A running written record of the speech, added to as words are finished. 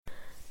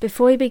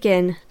Before we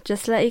begin,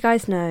 just to let you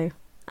guys know,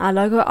 our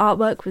logo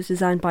artwork was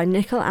designed by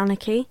Nickel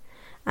Anarchy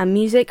and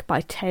music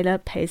by Taylor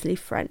Paisley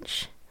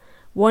French.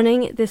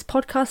 Warning, this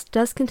podcast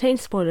does contain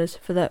spoilers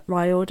for the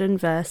Riordan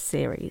Verse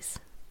series.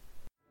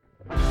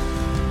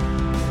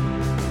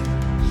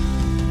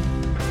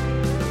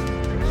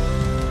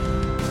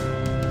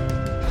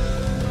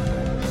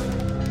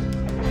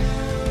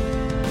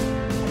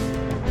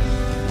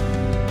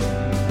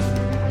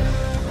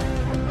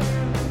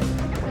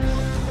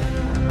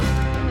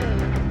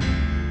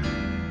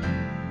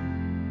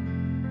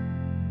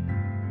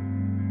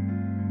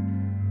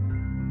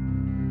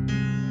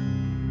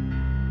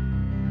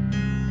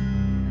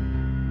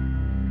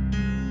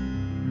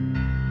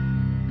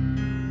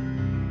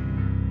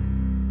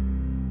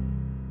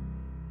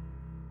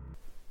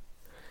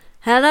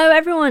 Hello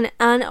everyone,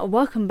 and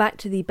welcome back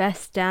to the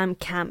Best Damn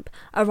Camp,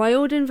 a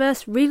Riordan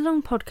Verse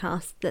read-along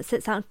podcast that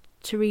sets out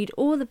to read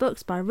all the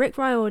books by Rick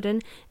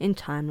Riordan in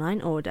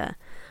timeline order.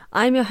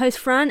 I'm your host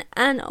Fran,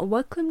 and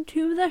welcome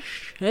to the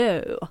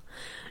show.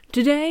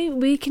 Today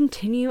we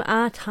continue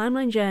our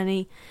timeline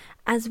journey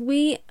as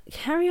we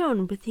carry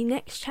on with the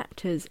next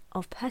chapters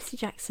of Percy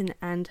Jackson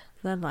and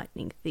the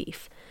Lightning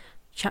Thief.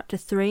 Chapter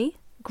 3,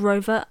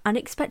 Grover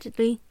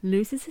unexpectedly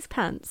loses his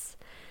pants,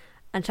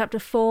 and Chapter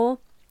 4,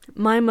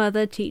 My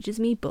Mother Teaches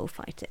Me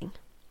Bullfighting.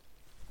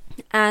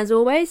 As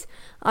always,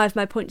 I have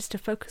my points to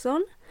focus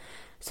on.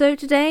 So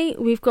today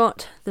we've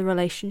got the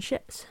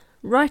relationships,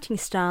 writing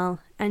style,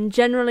 and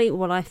generally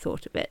what I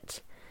thought of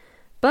it.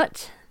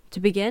 But to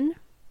begin,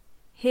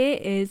 here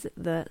is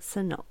the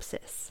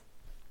synopsis.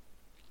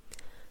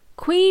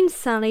 Queen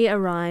Sally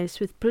arrives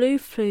with blue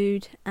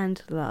food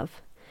and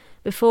love,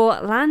 before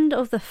Land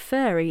of the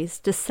Fairies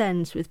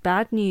descends with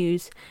bad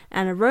news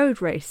and a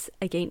road race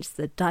against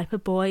the Diaper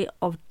Boy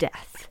of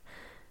Death.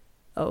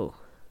 Oh.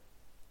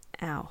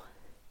 Ow.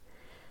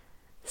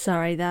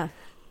 Sorry, that...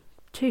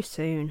 Too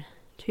soon.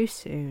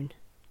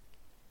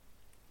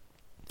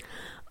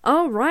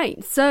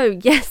 Alright, so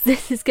yes,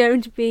 this is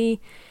going to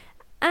be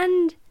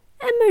an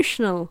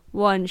emotional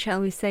one, shall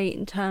we say,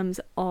 in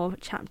terms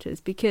of chapters,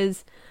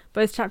 because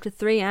both Chapter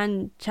 3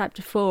 and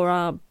Chapter 4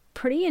 are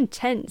pretty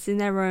intense in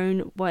their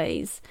own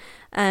ways,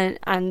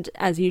 and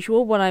as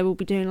usual, what I will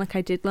be doing, like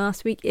I did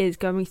last week, is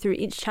going through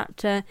each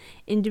chapter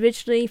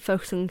individually,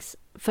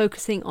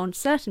 focusing on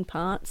certain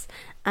parts,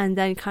 and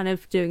then kind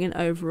of doing an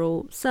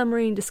overall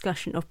summary and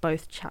discussion of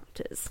both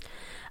chapters.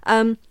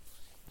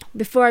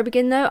 Before I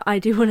begin though, I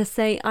do want to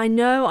say, I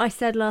know I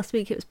said last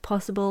week it was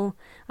possible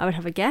I would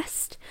have a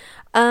guest,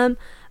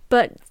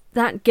 but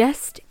that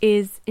guest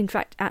is in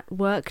fact at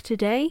work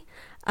today,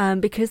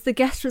 because the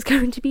guest was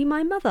going to be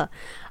my mother.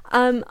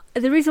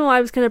 The reason why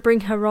I was going to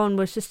bring her on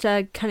was just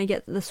to kind of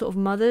get the sort of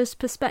mother's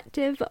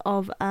perspective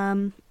of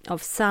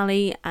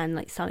Sally and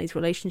like Sally's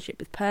relationship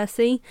with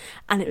Percy,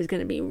 and it was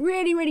going to be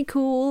really, really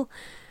cool.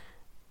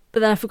 But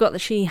then I forgot that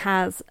she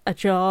has a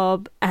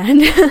job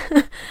and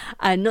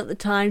and not the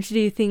time to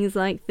do things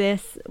like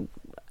this.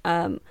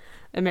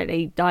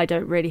 Admittedly, I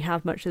don't really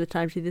have much of the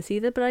time to do this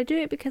either, but I do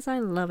it because I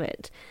love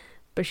it.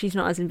 But she's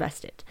not as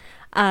invested.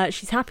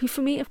 She's happy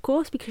for me, of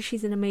course, because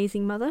she's an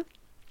amazing mother.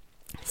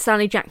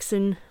 Sally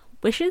Jackson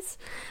wishes.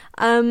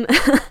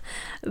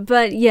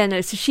 But yeah,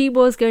 no, so she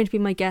was going to be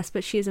my guest,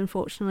 but she is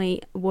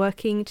unfortunately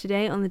working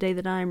today on the day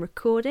that I am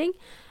recording.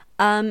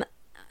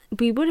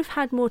 We would have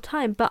had more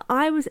time, but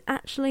I was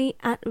actually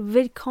at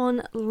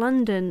VidCon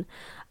London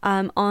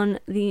on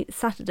the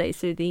Saturday,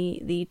 so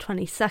the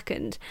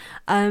 22nd,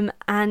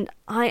 and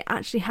I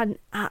actually had an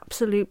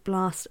absolute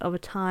blast of a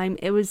time.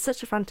 It was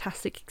such a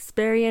fantastic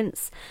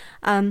experience.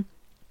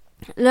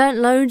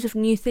 Learned loads of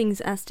new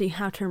things as to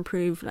how to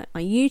improve like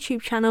my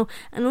YouTube channel,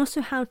 and also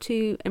how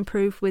to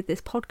improve with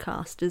this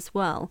podcast as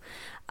well.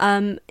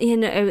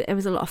 It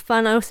was a lot of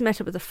fun. I also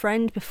met up with a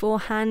friend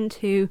beforehand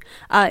who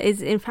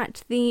is in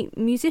fact the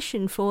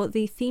musician for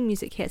the theme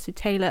music here, so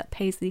Taylor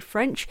Paisley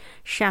French.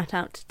 Shout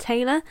out to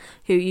Taylor,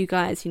 who you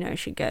guys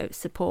should go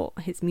support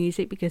his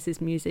music, because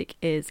his music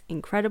is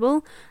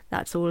incredible.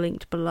 That's all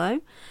linked below.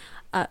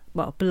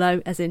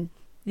 Below as in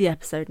the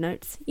episode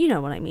notes. You know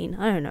what I mean.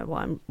 I don't know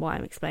why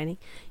I'm explaining.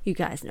 You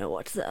guys know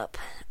what's up.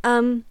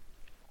 But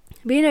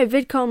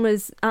VidCon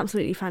was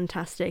absolutely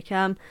fantastic.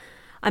 I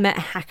met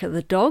Hacker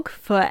the dog.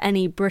 For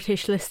any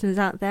British listeners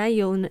out there,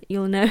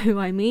 you'll know who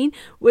I mean.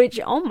 Which,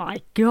 oh my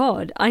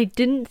god, I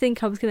didn't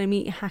think I was going to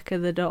meet Hacker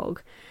the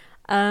dog.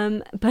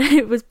 But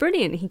it was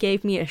brilliant. He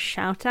gave me a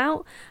shout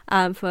out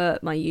for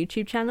my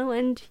YouTube channel,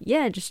 and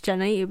yeah, just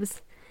generally it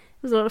was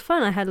a lot of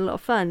fun. I had a lot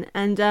of fun,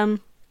 and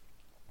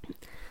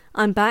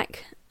I'm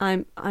back.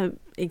 I'm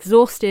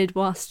exhausted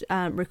whilst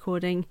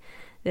recording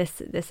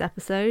this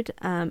episode,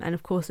 and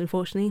of course,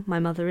 unfortunately, my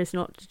mother is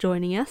not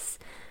joining us.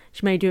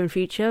 She may do in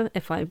future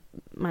if I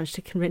manage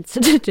to convince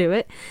her to do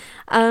it.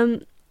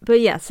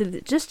 But yeah, so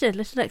just a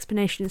little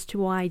explanation as to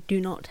why I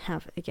do not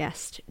have a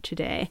guest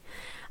today.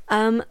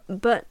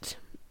 But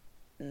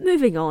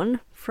moving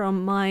on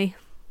from my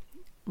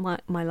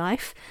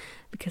life,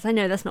 because I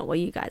know that's not what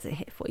you guys are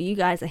here for. You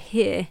guys are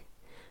here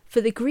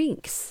for the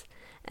Greeks.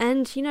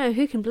 And,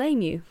 who can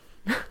blame you?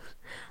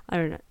 I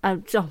don't know.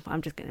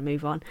 I'm just going to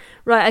move on.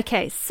 Right,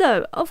 okay.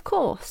 So, of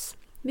course,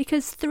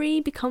 because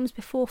 3 becomes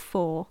before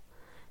 4.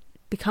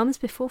 Becomes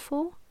before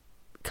 4?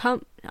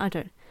 I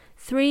don't.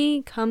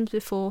 3 comes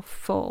before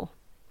 4.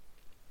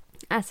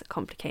 That's a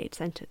complicated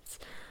sentence.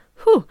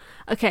 Whew.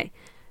 Okay.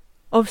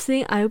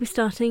 Obviously, I will be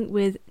starting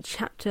with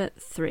chapter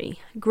 3.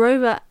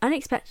 Grover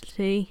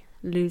unexpectedly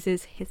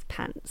loses his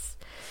pants.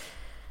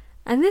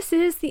 And this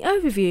is the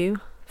overview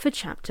for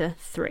chapter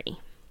 3.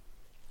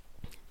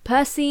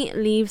 Percy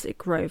leaves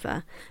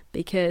Grover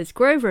because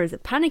Grover is a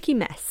panicky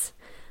mess.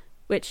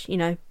 Which,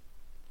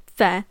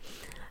 fair.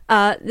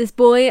 This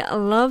boy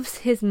loves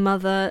his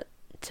mother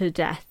to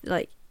death.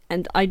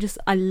 And I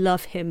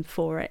love him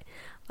for it.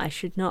 I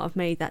should not have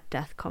made that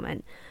death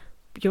comment.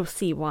 You'll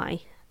see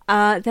why.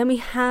 Then we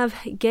have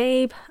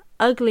Gabe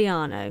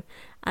Ugliano,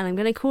 and I'm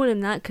going to call him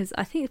that because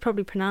I think it's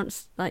probably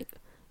pronounced like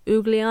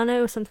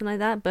Ugliano or something like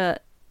that,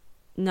 but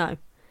no,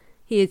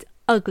 he is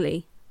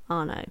Ugly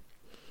Arno.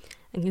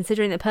 And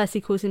considering that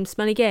Percy calls him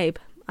Smelly Gabe,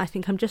 I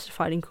think I'm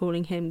justified in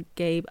calling him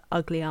Gabe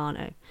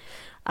Ugliano.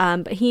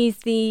 But he's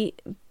the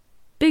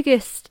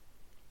biggest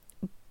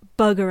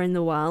bugger in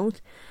the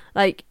world.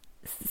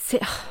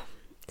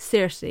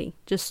 Seriously,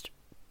 just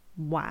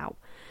wow.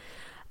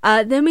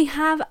 Then we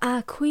have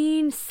our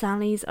Queen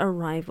Sally's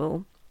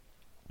arrival.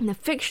 The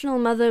fictional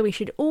mother we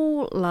should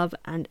all love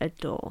and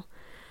adore.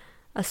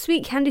 A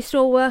sweet candy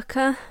store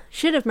worker,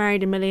 should have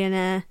married a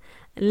millionaire,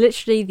 and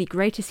literally the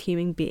greatest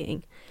human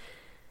being.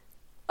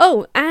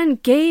 Oh,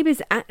 and Gabe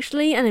is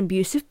actually an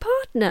abusive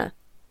partner.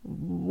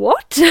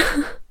 What?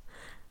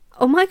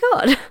 Oh my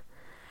god.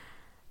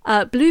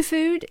 Blue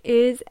food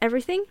is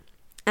everything,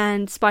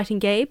 and spiting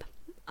Gabe,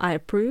 I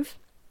approve.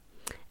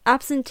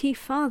 Absentee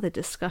father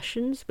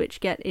discussions, which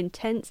get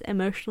intense,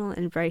 emotional,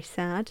 and very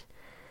sad.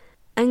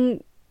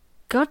 And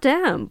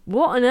goddamn,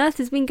 what on earth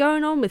has been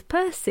going on with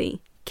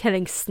Percy?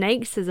 Killing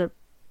snakes as a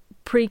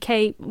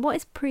pre-K... What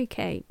is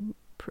pre-K?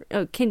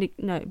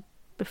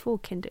 Before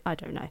kinder... I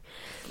don't know.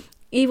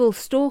 Evil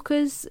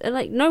stalkers.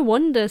 No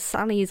wonder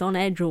Sally is on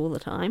edge all the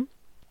time.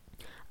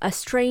 A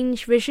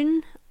strange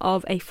vision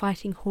of a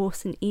fighting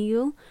horse and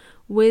eagle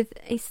with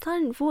a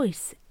silent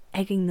voice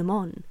egging them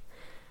on.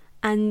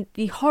 And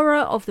the horror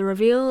of the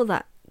reveal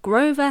that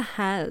Grover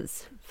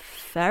has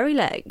furry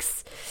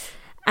legs,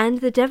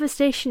 and the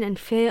devastation and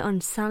fear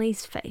on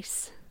Sally's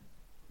face.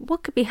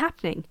 What could be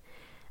happening?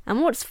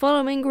 And what's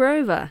following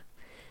Grover?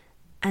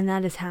 And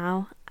that is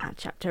how our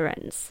chapter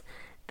ends.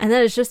 And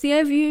that is just the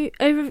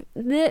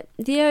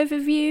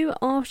overview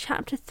of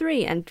chapter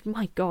 3. And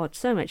my god,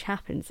 so much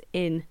happens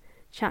in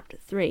chapter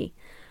 3.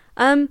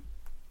 The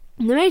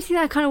main thing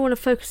that I kind of want to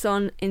focus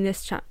on in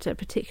this chapter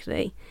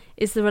particularly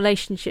is the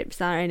relationships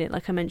that are in it,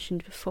 like I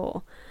mentioned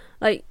before.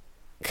 There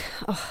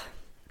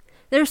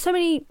are so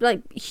many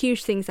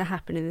huge things that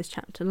happen in this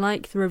chapter,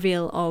 like the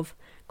reveal of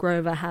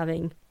Grover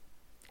having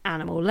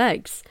animal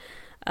legs,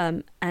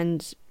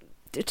 and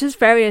just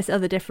various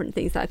other different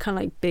things that are kind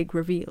of like big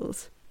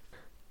reveals.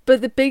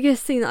 But the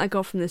biggest thing that I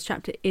got from this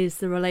chapter is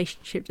the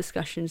relationship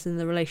discussions and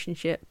the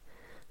relationship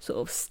sort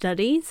of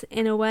studies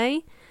in a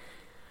way.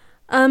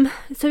 So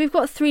we've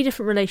got 3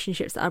 different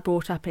relationships that are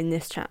brought up in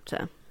this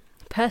chapter.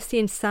 Percy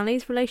and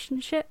Sally's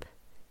relationship,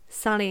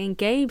 Sally and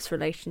Gabe's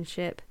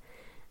relationship,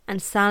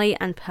 and Sally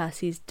and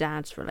Percy's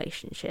dad's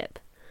relationship.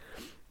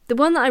 The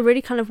one that I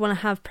really kind of want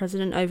to have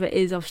precedent over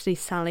is obviously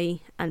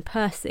Sally and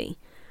Percy.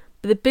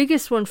 But the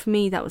biggest one for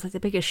me that was the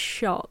biggest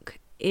shock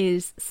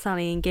is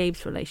Sally and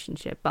Gabe's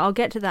relationship. But I'll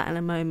get to that in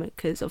a moment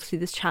because obviously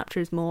this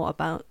chapter is more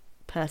about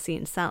Percy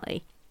and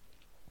Sally.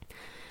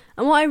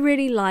 And what I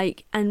really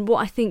like, and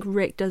what I think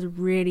Rick does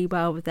really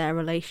well with their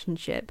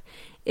relationship,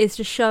 is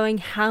just showing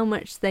how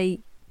much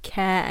they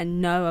care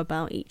and know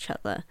about each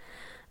other.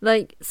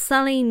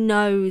 Sally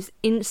knows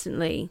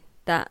instantly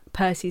that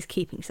Percy's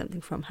keeping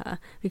something from her,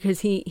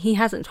 because he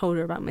hasn't told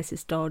her about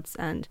Mrs. Dodds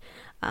and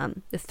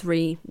the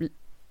 3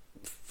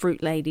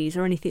 fruit ladies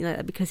or anything like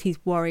that, because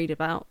he's worried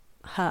about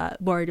her,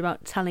 worried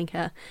about telling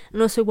her,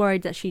 and also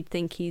worried that she'd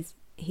think he's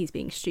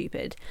being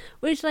stupid.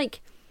 Which,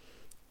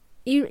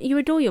 You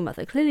adore your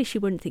mother. Clearly she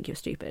wouldn't think you're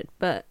stupid,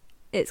 but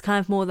it's kind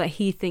of more that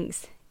he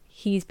thinks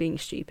he's being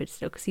stupid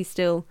still, because he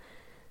still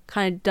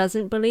kind of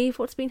doesn't believe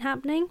what's been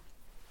happening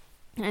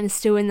and is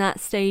still in that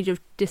stage of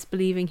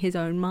disbelieving his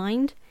own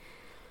mind.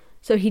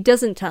 So he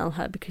doesn't tell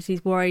her because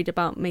he's worried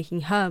about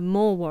making her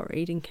more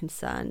worried and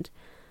concerned.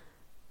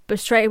 But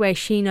straight away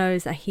she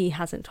knows that he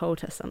hasn't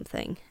told her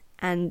something.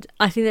 And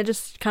I think that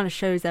just kind of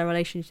shows their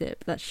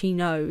relationship, that she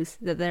knows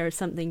that there is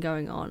something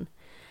going on.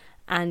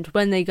 And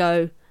when they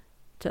go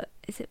to,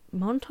 is it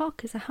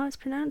Montauk? Is that how it's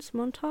pronounced?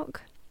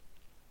 Montauk?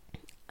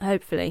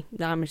 Hopefully.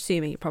 I'm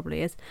assuming it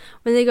probably is.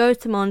 When they go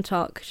to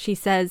Montauk, she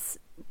says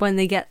when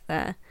they get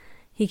there,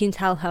 he can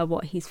tell her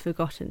what he's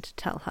forgotten to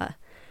tell her.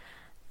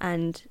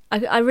 And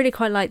I really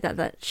quite like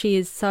that she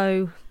is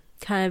so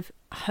kind of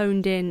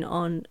honed in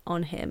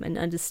on him and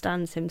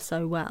understands him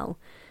so well,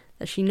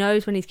 that she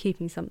knows when he's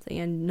keeping something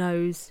and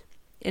knows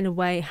in a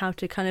way how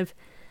to kind of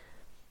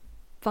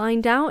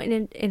find out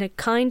in a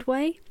kind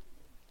way,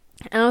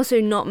 and also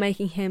not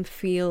making him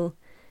feel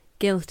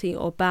guilty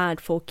or bad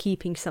for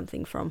keeping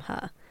something from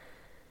her,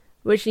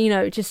 which, you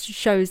know, just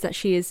shows that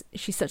she's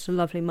such a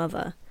lovely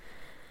mother.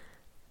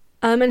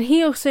 And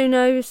he also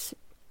knows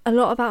a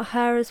lot about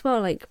her as well,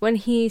 like when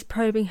he's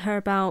probing her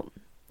about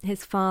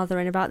his father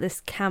and about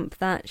this camp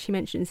that she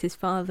mentions his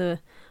father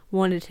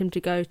wanted him to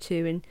go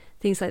to and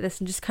things like this,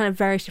 and just kind of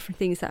various different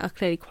things that are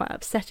clearly quite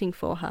upsetting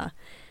for her.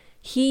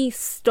 He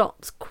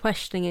stops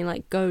questioning and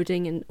like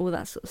goading and all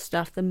that sort of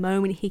stuff the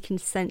moment he can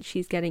sense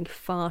she's getting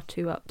far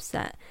too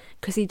upset,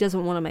 because he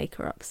doesn't want to make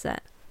her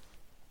upset.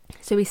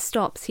 So he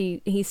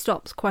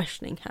stops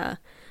questioning her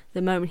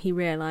the moment he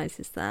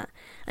realises that.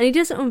 And he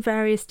does it on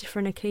various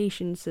different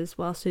occasions as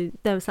well. So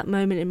there was that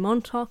moment in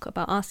Montauk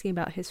about asking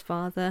about his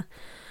father.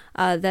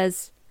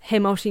 There's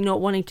him obviously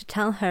not wanting to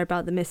tell her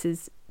about the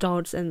Mrs.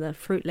 Dodds and the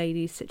fruit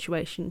lady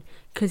situation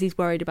because he's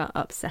worried about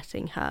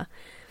upsetting her.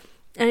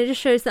 And it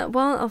just shows that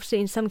while obviously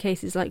in some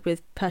cases, like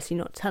with Percy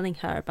not telling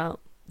her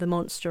about the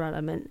monster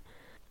element,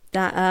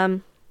 that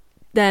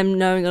them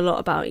knowing a lot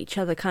about each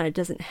other kind of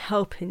doesn't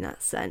help in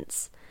that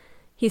sense.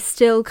 He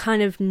still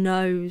kind of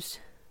knows.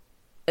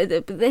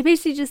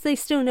 They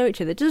still know each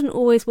other. It doesn't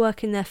always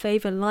work in their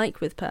favour like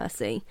with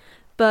Percy,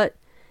 but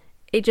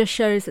it just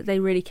shows that they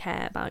really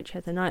care about each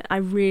other, and I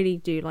really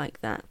do like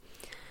that.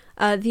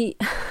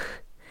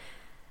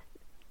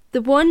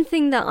 The one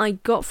thing that I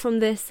got from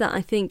this that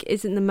I think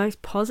isn't the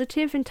most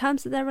positive in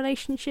terms of their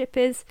relationship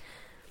is,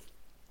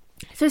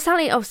 so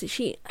Sally, obviously,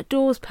 she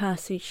adores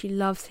Percy, she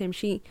loves him.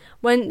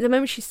 The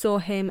moment she saw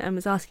him and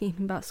was asking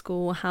him about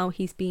school, how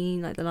he's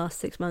been, like the last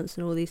 6 months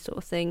and all these sort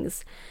of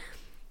things,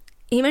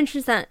 he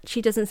mentions that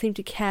she doesn't seem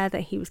to care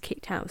that he was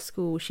kicked out of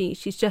school. She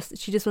just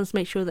wants to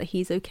make sure that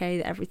he's okay,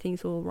 that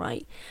everything's all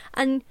right.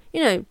 And,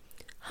 you know,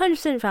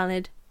 100%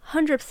 valid,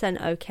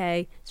 100%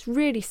 okay. It's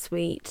really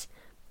sweet.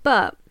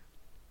 But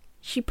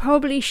she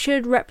probably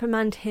should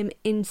reprimand him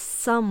in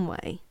some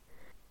way.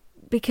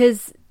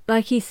 Because,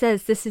 like he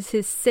says, this is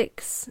his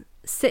sixth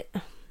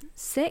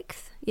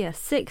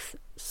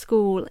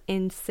school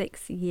in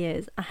 6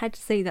 years. I had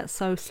to say that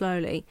so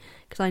slowly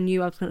because I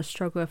knew I was going to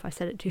struggle if I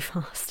said it too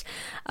fast.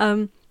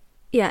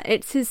 Yeah,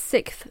 it's his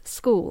 6th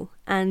school,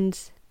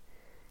 and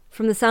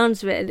from the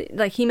sounds of it,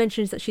 like he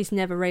mentions that she's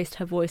never raised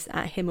her voice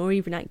at him or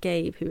even at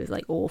Gabe, who is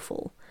like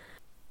awful.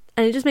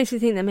 And it just makes me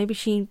think that maybe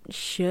she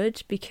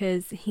should,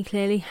 because he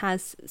clearly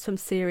has some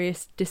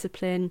serious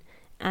discipline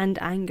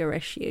and anger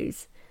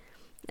issues,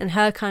 and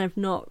her kind of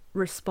not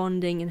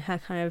responding and her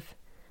kind of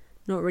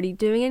not really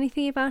doing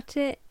anything about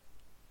it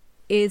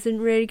isn't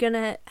really going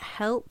to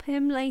help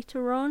him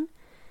later on.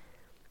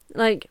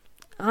 Like,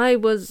 I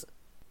wasn't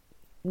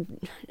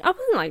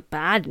like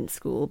bad in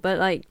school, but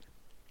like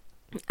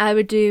I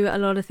would do a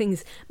lot of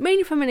things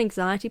mainly from an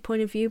anxiety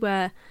point of view,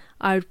 where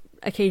I would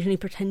occasionally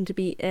pretend to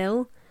be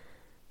ill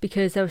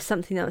because there was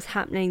something that was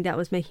happening that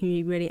was making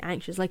me really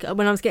anxious. Like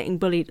when I was getting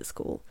bullied at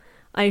school,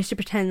 I used to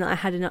pretend that I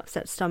had an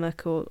upset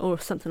stomach or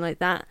something like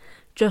that,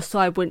 just so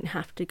I wouldn't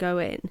have to go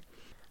in.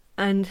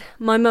 And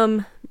my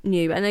mum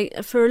knew,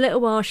 and for a little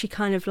while she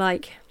kind of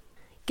like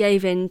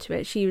gave in to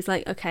it. She was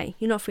like, okay,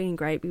 you're not feeling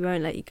great, we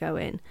won't let you go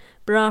in.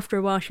 But after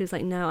a while she was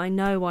like, no, I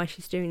know why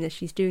she's doing this.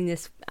 She's doing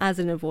this as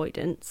an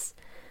avoidance.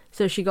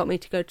 So she got me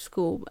to go to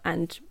school,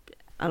 and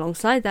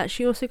alongside that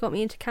she also got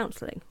me into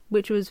counselling,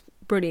 which was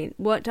brilliant.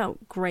 Worked out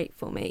great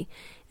for me.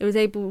 I was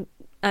able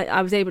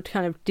to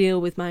kind of deal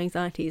with my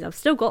anxieties. I've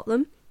still got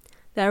them.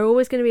 They're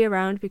always going to be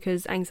around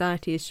because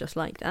anxiety is just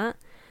like that.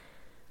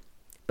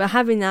 But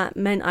having that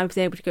meant I was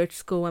able to go to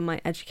school when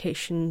my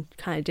education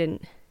kind of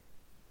didn't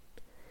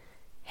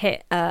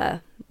hit,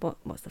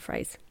 what's the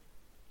phrase?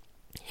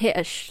 Hit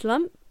a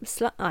slump?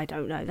 I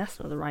don't know, that's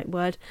not the right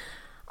word.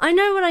 I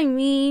know what I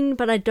mean,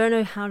 but I don't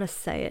know how to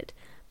say it.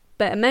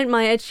 But it meant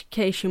my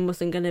education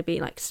wasn't going to be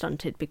like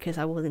stunted because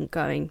I wasn't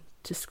going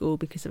to school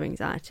because of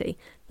anxiety.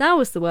 That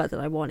was the word that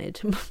I wanted.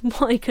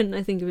 Why couldn't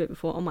I think of it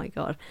before? Oh my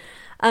god.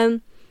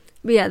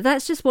 But yeah,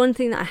 that's just one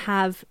thing that I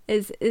have,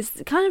 is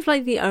kind of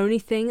like the only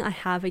thing I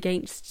have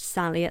against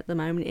Sally at the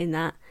moment, in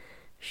that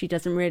she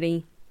doesn't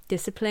really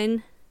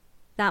discipline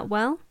that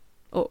well,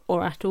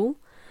 or at all.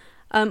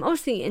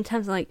 Obviously, in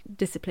terms of like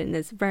discipline,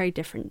 there's very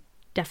different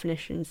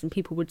definitions, and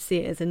people would see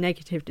it as a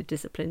negative to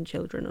discipline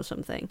children or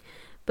something.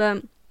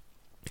 But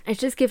it's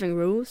just giving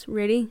rules,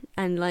 really,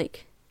 and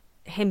like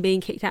him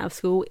being kicked out of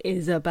school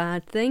is a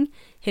bad thing.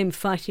 Him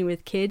fighting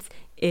with kids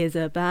is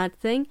a bad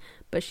thing,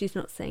 but she's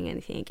not saying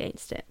anything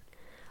against it.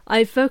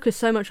 I focus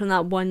so much on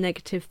that one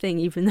negative thing,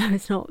 even though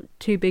it's not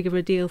too big of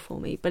a deal for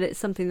me, but it's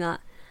something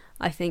that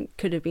I think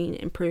could have been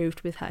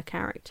improved with her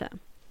character.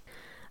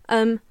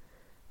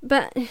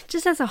 But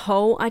just as a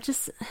whole,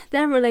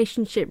 their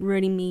relationship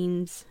really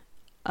means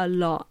a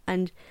lot,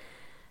 and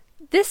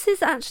this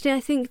is actually, I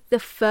think, the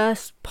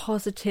first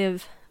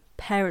positive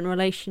parent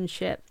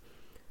relationship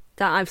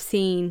that I've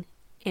seen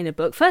in a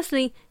book.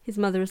 Firstly, his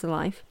mother is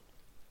alive,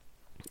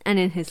 and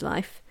in his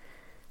life.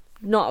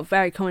 Not a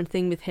very common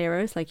thing with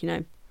heroes, like, you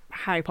know,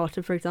 Harry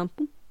Potter, for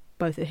example.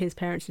 Both of his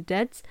parents are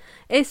dead.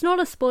 It's not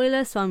a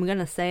spoiler, so I'm going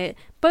to say it.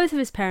 Both of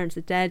his parents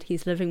are dead.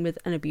 He's living with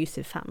an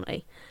abusive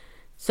family.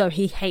 So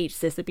he hates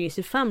this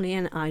abusive family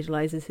and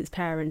idolises his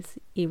parents,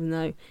 even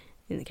though,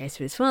 in the case of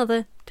his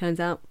father, turns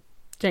out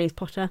James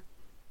Potter,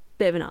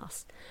 bit of an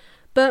arse.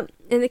 But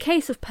in the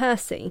case of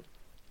Percy,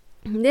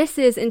 this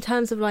is, in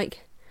terms of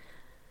like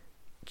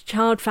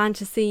child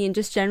fantasy and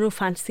just general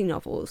fantasy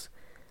novels,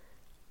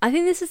 I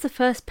think this is the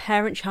first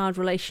parent-child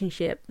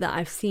relationship that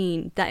I've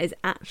seen that is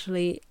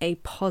actually a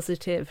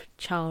positive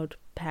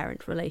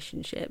child-parent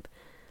relationship.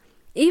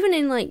 Even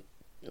in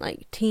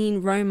like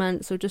teen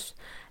romance or just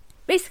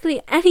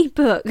basically any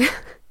book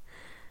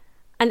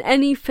and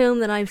any film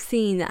that I've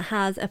seen that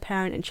has a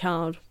parent and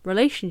child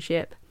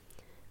relationship,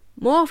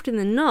 more often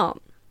than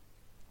not,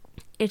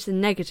 it's a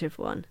negative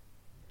one.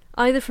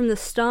 Either from the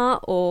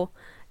start or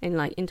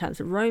in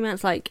terms of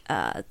romance, like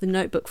The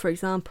Notebook, for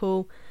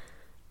example.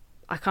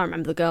 I can't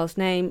remember the girl's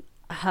name.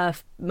 Her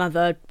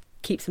mother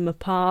keeps them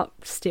apart,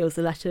 steals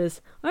the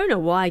letters. I don't know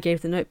why I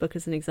gave The Notebook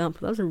as an example.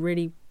 That was a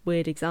really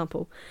weird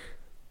example.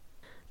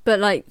 But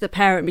like the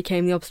parent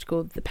became the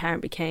obstacle, the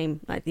parent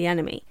became like the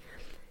enemy.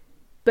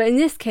 But in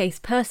this case,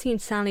 Percy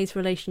and Sally's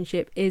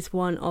relationship is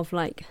one of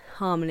like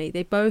harmony.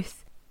 They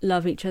both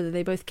love each other,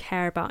 they both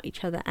care about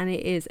each other, and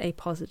it is a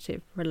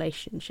positive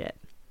relationship.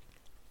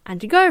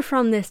 And to go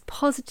from this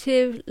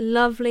positive,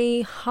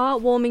 lovely,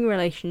 heartwarming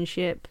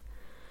relationship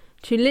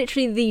to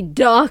literally the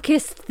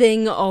darkest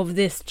thing of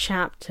this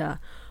chapter.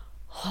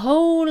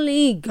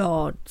 Holy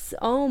gods.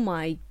 Oh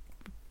my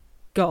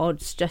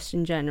gods, just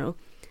in general.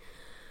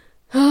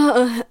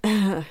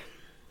 The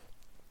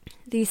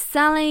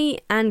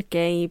Sally and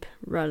Gabe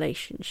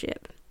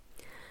relationship.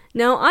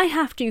 Now, I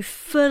have to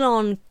full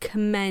on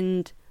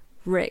commend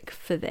Rick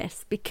for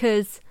this,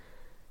 because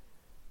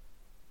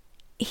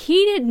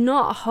he did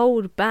not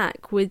hold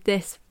back with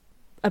this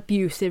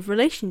abusive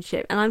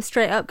relationship, and I'm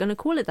straight up going to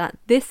call it that.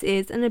 This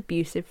is an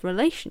abusive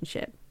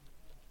relationship.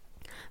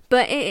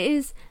 But it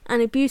is an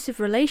abusive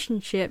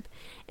relationship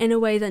in a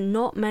way that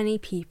not many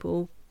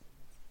people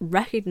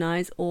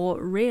recognize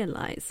or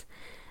realize,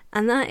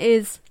 and that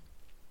is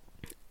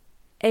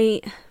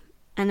an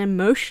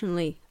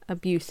emotionally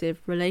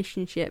abusive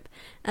relationship,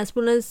 as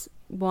well as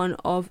one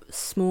of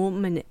small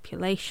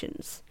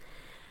manipulations.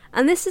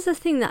 And this is a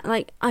thing that,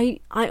 like, I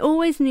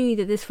always knew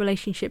that this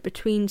relationship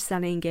between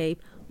Sally and Gabe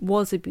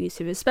was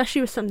abusive,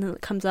 especially with something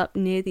that comes up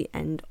near the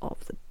end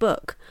of the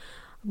book.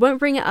 I won't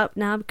bring it up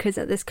now because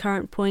at this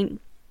current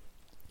point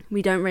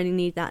we don't really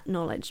need that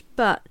knowledge,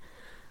 but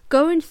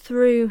going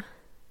through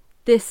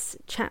this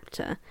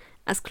chapter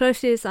as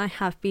closely as I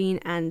have been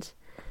and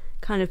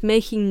kind of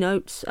making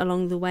notes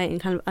along the way and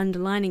kind of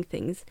underlining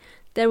things,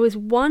 there was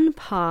one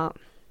part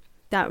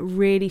that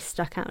really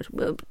stuck out.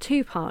 Well,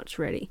 two parts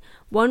really.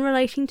 One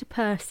relating to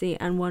Percy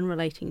and one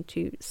relating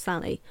to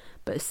Sally.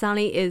 But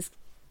Sally is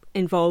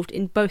involved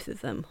in both of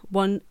them.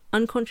 One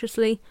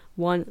unconsciously,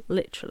 one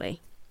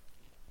literally.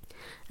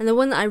 And the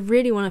one that I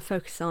really want to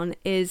focus on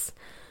is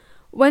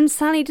when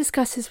Sally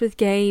discusses with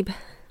Gabe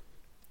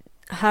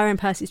her and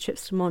Percy's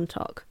trips to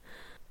Montauk.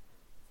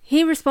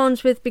 He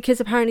responds with,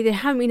 because apparently they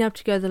haven't been able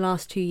to go the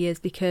last 2 years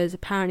because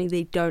apparently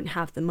they don't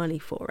have the money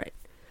for it.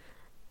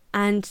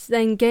 And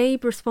then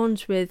Gabe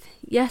responds with,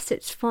 yes,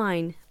 it's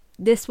fine.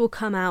 This will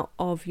come out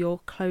of your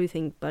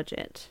clothing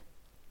budget.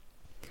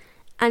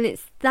 And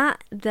it's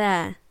that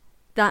there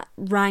that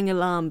rang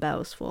alarm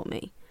bells for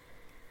me.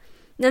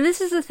 Now,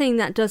 this is a thing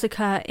that does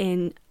occur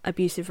in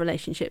abusive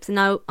relationships. And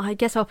now I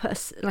guess I'll put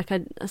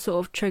a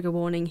sort of trigger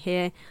warning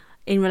here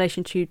in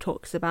relation to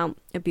talks about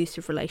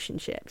abusive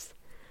relationships.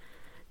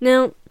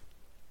 Now,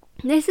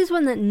 this is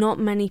one that not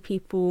many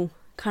people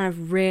kind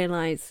of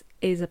realise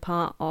is a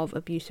part of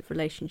abusive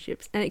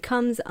relationships, and it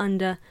comes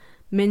under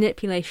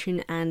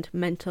manipulation and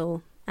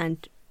mental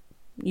and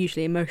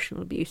usually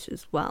emotional abuse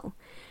as well,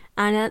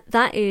 and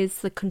that is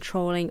the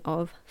controlling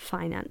of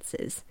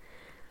finances.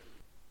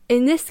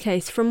 In this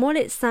case, from what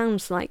it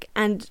sounds like,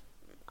 and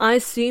I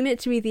assume it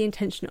to be the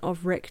intention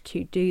of Rick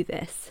to do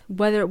this,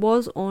 whether it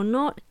was or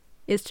not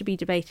is to be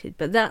debated,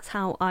 but that's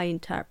how I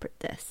interpret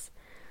this.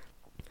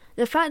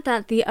 The fact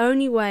that the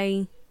only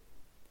way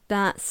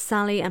that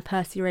Sally and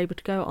Percy are able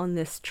to go on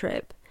this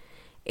trip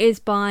is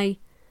by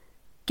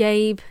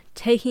Gabe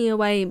taking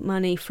away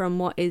money from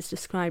what is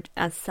described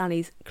as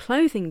Sally's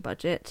clothing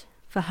budget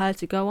for her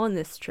to go on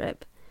this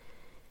trip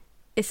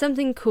is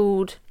something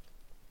called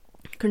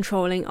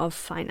controlling of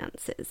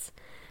finances,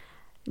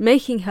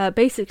 making her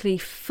basically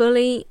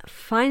fully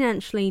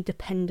financially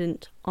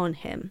dependent on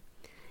him.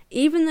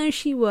 Even though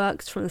she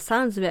works, from the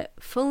sounds of it,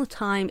 full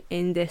time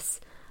in this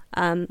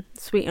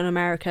Sweet on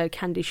America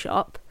candy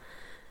shop,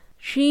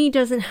 she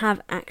doesn't have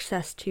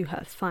access to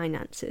her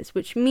finances,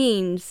 which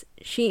means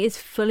she is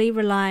fully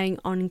relying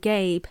on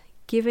Gabe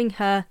giving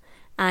her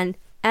an,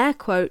 air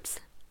quotes,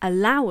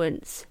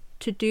 allowance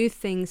to do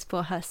things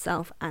for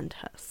herself and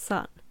her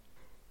son.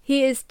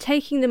 He is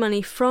taking the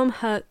money from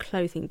her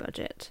clothing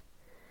budget,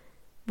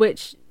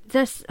 which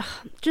just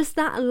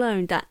that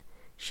alone, that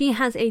she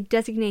has a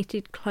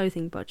designated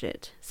clothing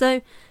budget.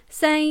 So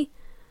say,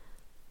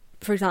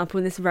 for example,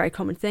 and this is a very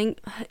common thing,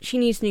 she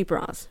needs new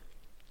bras.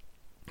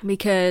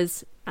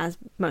 Because, as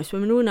most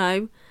women will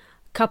know,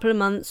 couple of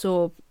months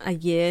or a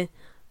year,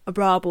 a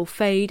bra will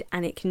fade,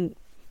 and it can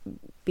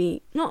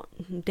be not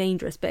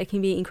dangerous, but it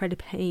can be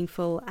incredibly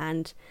painful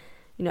and,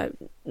 you know,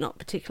 not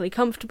particularly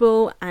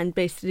comfortable, and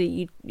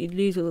basically you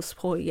lose all the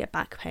support, you get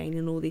back pain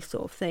and all these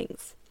sort of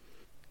things.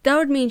 That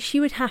would mean she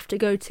would have to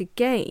go to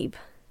Gabe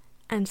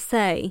and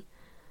say,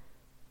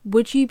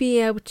 would you be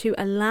able to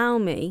allow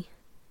me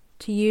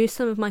to use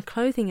some of my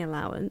clothing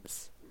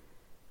allowance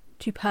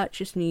to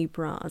purchase new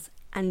bras?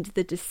 And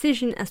the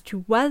decision as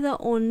to whether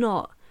or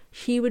not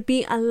she would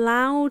be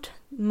allowed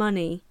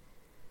money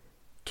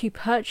to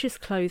purchase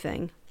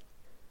clothing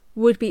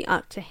would be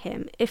up to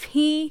him. If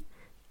he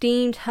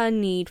deemed her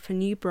need for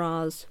new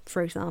bras,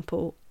 for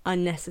example,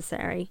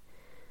 unnecessary,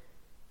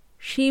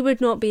 she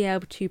would not be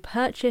able to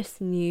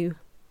purchase new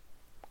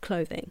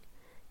clothing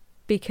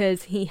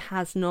because he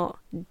has not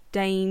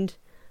deemed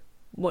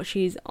what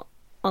she's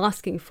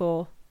asking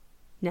for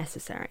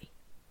necessary.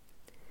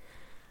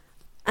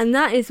 And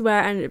that is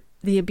where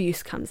the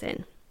abuse comes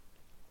in,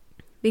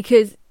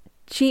 because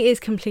she is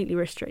completely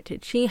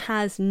restricted. She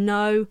has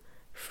no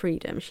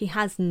freedom. She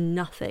has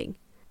nothing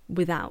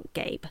without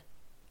Gabe.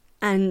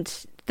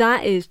 And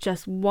that is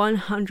just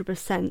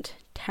 100%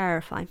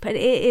 terrifying. But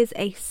it is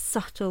a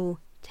subtle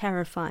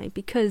terrifying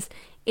because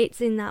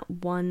it's in that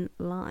one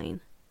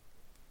line.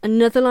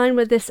 Another line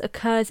where this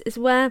occurs is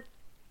where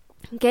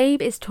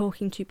Gabe is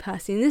talking to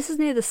Percy. And this is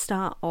near the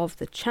start of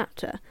the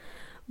chapter,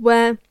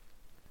 where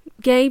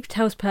Gabe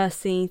tells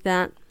Percy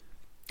that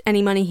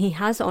any money he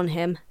has on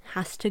him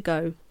has to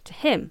go to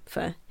him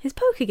for his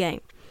poker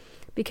game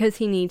because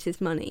he needs his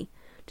money,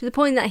 to the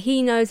point that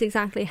he knows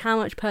exactly how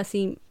much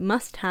Percy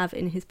must have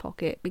in his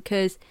pocket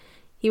because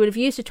he would have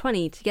used a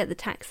 20 to get the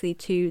taxi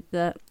to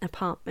the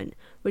apartment,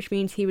 which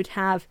means he would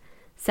have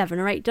 $7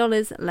 or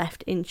 $8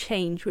 left in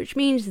change, which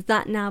means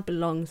that now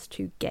belongs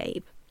to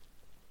Gabe.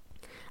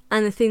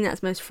 And the thing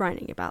that's most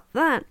frightening about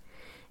that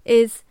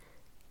is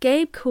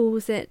Gabe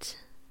calls it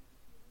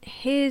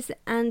his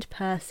and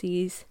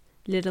Percy's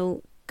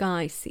little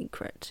guy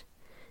secret,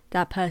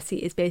 that Percy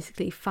is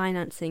basically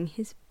financing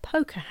his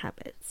poker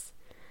habits.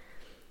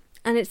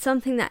 And it's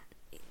something that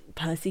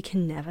Percy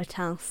can never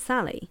tell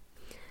Sally,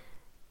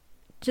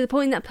 to the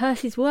point that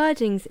Percy's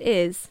wordings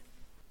is,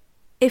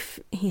 if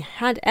he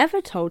had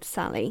ever told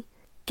Sally,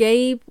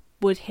 Gabe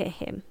would hit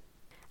him.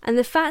 And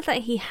the fact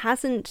that he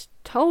hasn't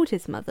told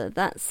his mother,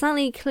 that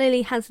Sally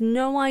clearly has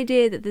no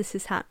idea that this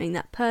is happening,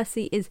 that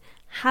Percy is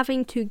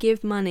having to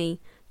give money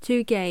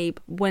to Gabe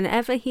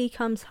whenever he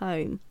comes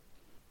home.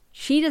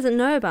 She doesn't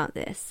know about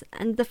this,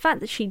 and the fact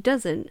that she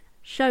doesn't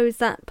shows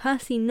that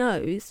Percy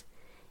knows,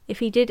 if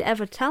he did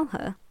ever tell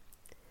her,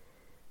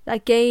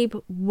 that Gabe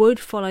would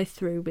follow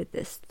through with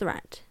this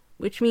threat,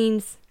 which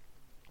means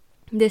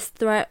this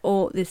threat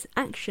or this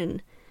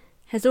action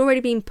has already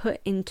been put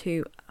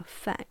into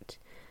effect.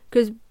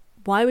 Because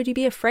why would you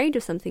be afraid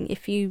of something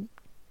if you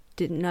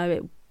didn't know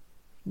it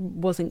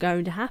wasn't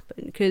going to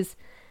happen? Because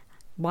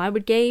why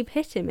would Gabe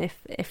hit him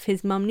if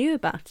his mum knew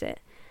about it?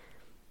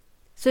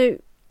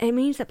 So it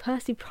means that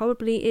Percy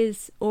probably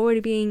is already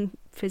being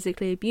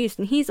physically abused,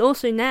 and he's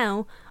also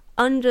now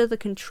under the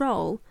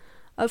control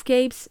of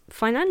Gabe's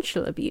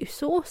financial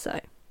abuse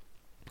also,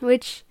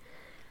 which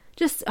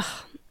just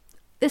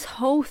this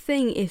whole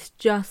thing is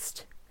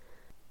just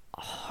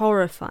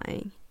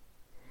horrifying.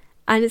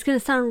 And it's going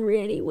to sound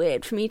really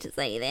weird for me to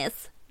say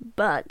this,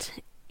 but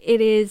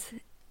it is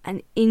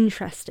an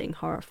interesting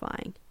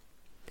horrifying.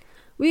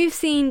 We've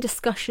seen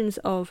discussions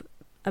of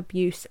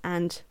abuse,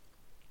 and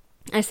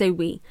I say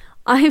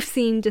I've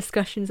seen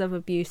discussions of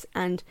abuse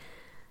and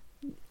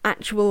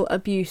actual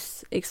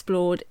abuse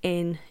explored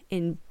in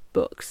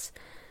books,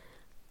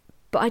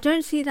 but I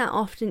don't see that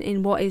often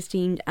in what is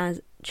deemed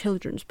as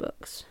children's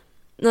books.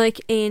 Like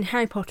in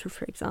Harry Potter,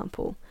 for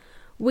example,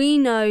 we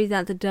know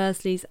that the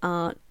Dursleys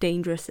are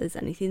dangerous as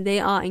anything. They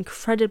are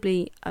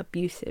incredibly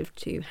abusive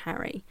to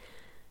Harry,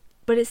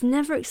 but it's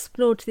never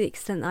explored to the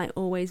extent that I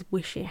always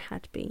wish it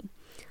had been.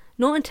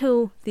 Not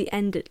until the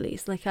end, at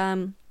least. Like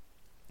when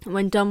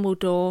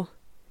Dumbledore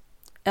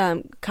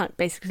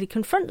basically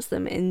confronts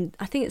them in,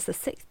 I think it's the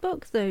 6th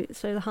book, so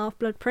the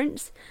Half-Blood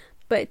Prince.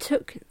 But it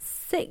took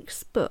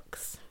 6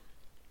 books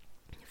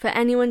for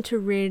anyone to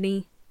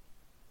really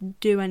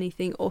do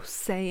anything or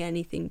say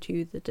anything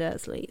to the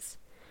Dursleys,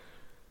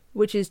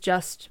 which is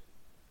just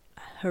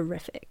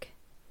horrific.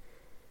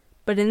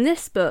 But in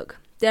this book,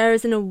 there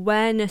is an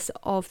awareness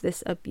of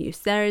this abuse.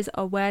 There is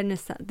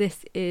awareness that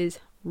this is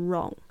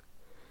wrong.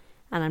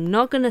 And I'm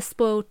not going to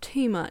spoil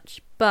too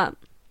much, but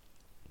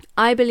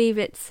I believe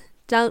it's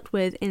dealt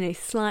with in a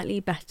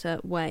slightly better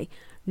way.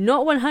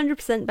 Not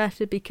 100%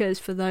 better, because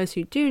for those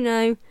who do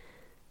know,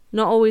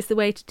 not always the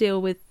way to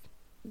deal with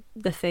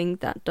the thing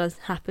that does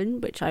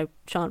happen, which I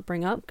shan't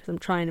bring up because I'm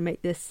trying to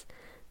make this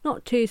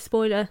not too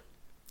spoiler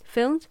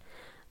filled.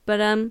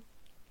 But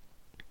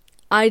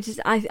I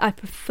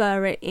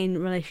prefer it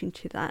in relation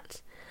to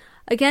that.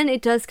 Again,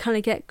 it does kind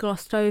of get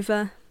glossed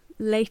over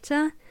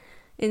later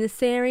in the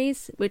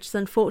series, which is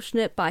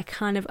unfortunate, but I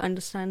kind of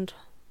understand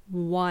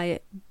why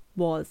it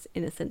was,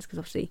 in a sense, because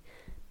obviously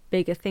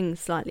bigger things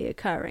slightly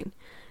occurring.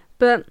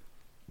 But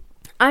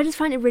I just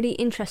find it really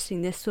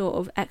interesting, this sort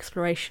of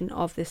exploration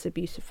of this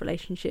abusive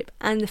relationship,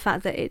 and the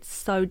fact that it's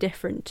so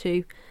different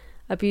to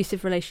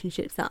abusive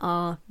relationships that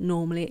are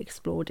normally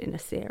explored in a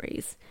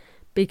series,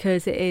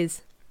 because it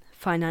is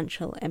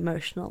financial,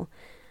 emotional,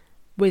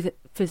 with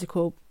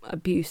physical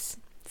abuse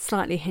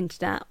slightly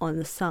hinted at on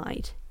the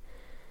side.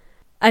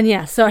 And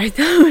yeah, sorry,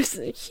 that was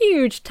a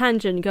huge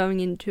tangent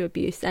going into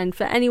abuse, and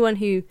for anyone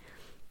who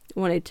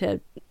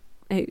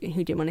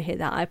didn't want to hear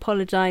that, I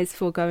apologise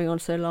for going on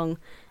so long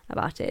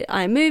about it.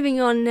 I'm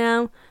moving on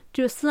now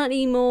to a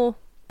slightly more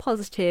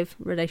positive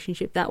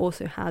relationship that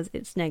also has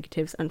its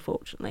negatives,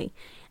 unfortunately,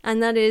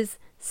 and that is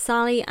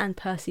Sally and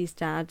Percy's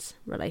dad's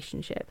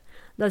relationship.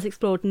 That's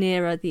explored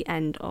nearer the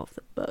end of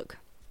the book.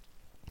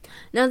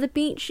 Now, the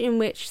beach in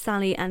which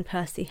Sally and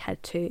Percy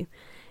head to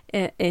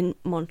in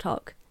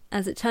Montauk,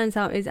 as it turns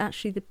out, is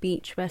actually the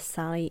beach where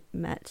Sally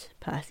met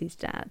Percy's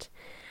dad,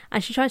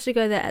 and she tries to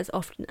go there as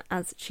often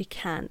as she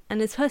can. And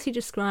as Percy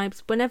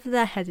describes, whenever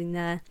they're heading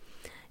there,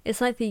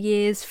 it's like the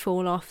years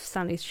fall off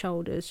Sally's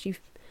shoulders.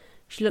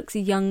 She looks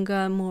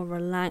younger, more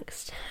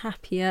relaxed,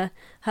 happier.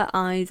 Her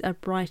eyes are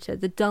brighter.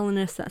 The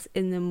dullness that's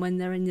in them when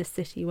they're in the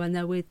city, when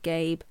they're with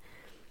Gabe,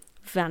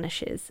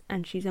 vanishes,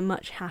 and she's a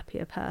much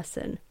happier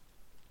person.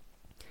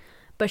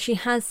 But she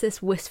has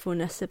this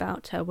wistfulness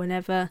about her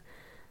whenever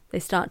they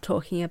start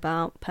talking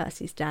about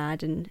Percy's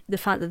dad, and the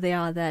fact that they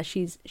are there,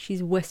 she's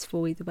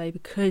wistful either way,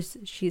 because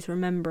she's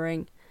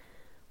remembering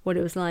what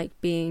it was like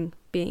being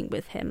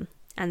with him,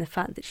 and the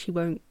fact that she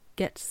won't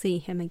get to see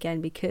him again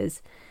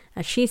because,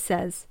 as she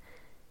says,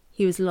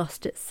 he was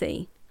lost at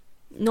sea.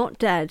 Not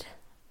dead,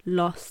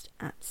 lost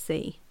at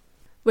sea.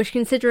 Which,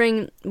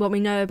 considering what we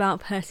know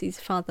about Percy's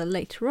father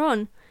later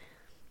on,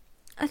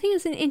 I think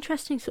it's an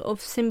interesting sort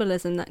of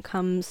symbolism that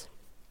comes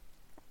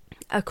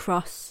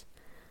across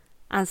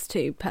as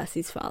to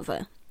Percy's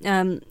father.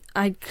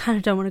 I kind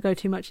of don't want to go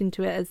too much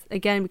into it,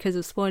 again, because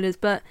of spoilers,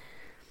 but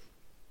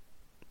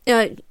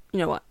you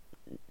know what?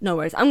 No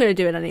worries, I'm going to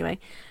do it anyway.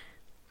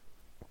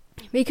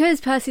 Because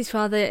Percy's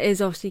father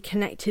is obviously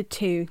connected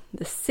to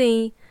the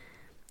sea,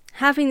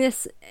 having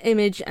this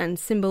image and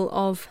symbol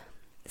of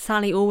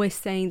Sally always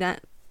saying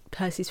that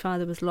Percy's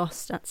father was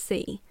lost at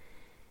sea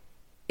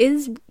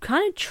is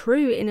kind of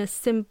true in a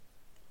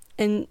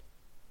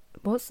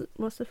what's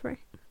the phrase?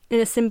 In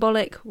a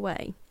symbolic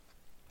way.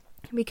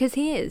 Because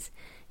he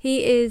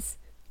is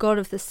god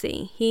of the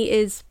sea. He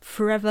is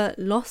forever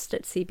lost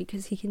at sea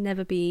because he can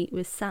never be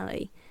with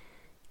Sally.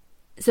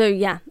 So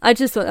yeah, I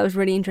just thought that was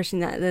really interesting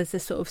that there's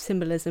this sort of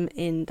symbolism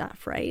in that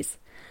phrase.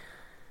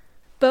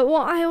 But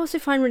what I also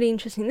find really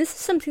interesting, this is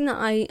something that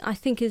I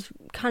think is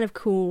kind of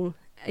cool,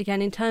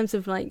 again, in terms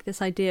of like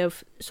this idea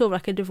of sort of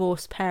like a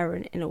divorced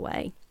parent in a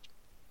way,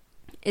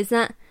 is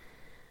that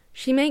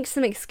she makes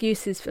some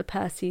excuses for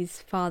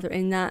Percy's father,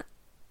 in that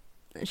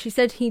she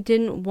said he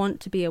didn't want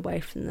to be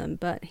away from them,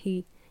 but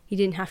he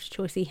didn't have a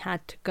choice, he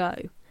had to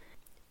go.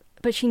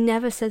 But she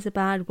never says a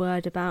bad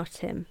word about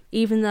him,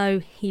 even though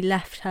he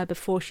left her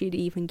before she'd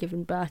even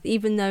given birth,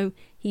 even though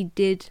he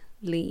did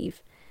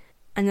leave,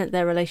 and that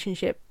their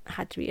relationship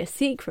had to be a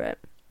secret.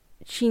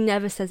 She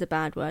never says a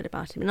bad word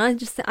about him. And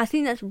I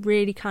think that's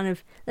really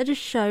that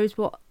just shows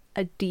what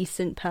a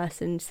decent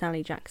person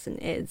Sally Jackson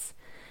is,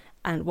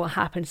 and what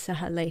happens to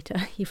her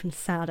later, even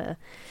sadder.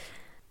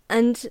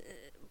 And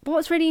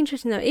what's really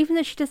interesting though, even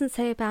though she doesn't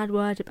say a bad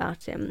word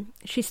about him,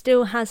 she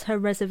still has her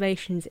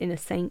reservations in a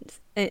sense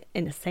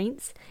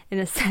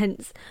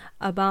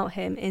about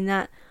him, in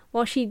that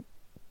while she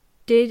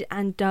did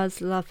and does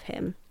love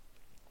him,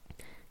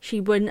 she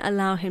wouldn't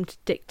allow him to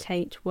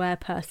dictate where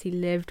Percy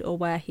lived or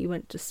where he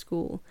went to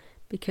school,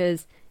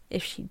 because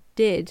if she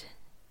did,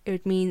 it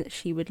would mean that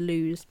she would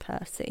lose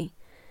Percy.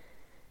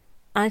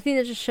 And I think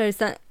that just shows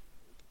that,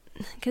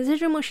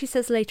 considering what she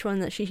says later on,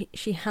 that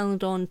she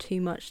held on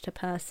too much to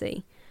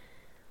Percy,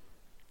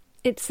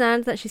 it's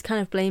sad that she's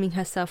kind of blaming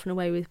herself in a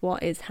way with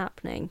what is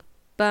happening.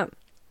 But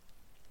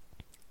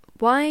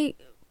why?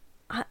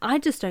 I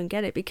just don't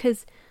get it,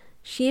 because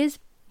she is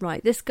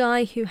right. This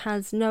guy who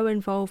has no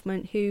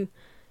involvement, who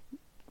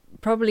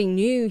probably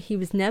knew he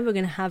was never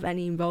going to have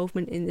any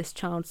involvement in this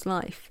child's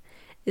life,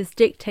 is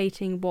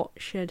dictating what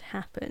should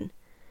happen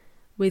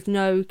with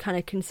no kind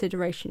of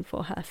consideration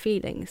for her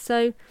feelings.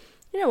 So,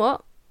 you know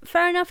what?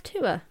 Fair enough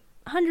to her.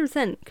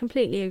 100%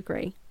 completely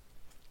agree.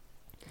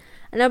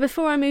 And now,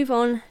 before I move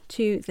on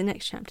to the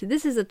next chapter,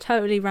 this is a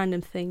totally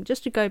random thing,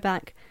 just to go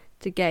back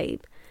to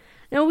Gabe.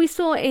 Now, we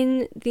saw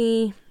in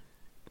the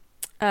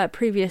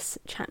previous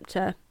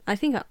chapter, I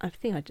think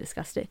I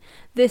discussed it,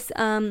 this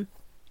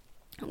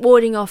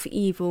warding off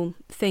evil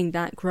thing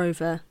that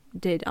Grover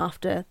did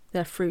after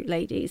the fruit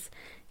ladies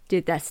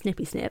did their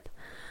snippy snip.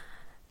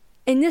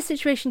 In this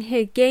situation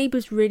here, Gabe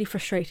was really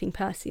frustrating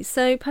Percy.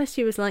 So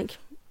Percy was like,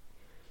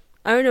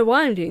 I don't know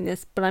why I'm doing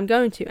this, but I'm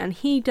going to. And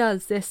he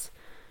does this,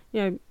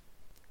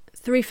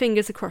 3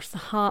 fingers across the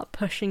heart,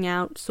 pushing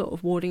out, sort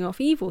of warding off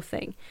evil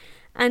thing.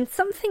 And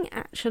something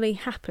actually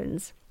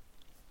happens.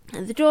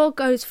 And the door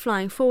goes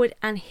flying forward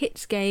and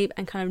hits Gabe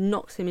and kind of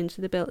knocks him into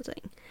the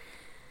building.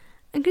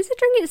 And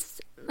considering it's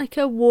like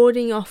a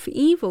warding off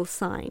evil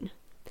sign,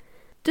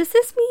 does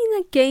this mean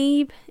that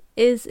Gabe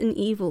is an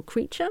evil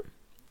creature?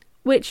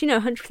 Which,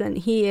 100%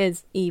 he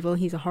is evil,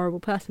 he's a horrible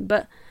person,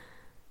 but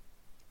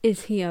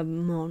is he a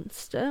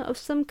monster of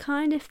some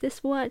kind if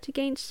this worked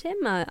against him?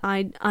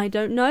 I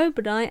don't know,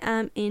 but I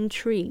am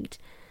intrigued.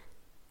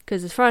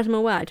 Because as far as I'm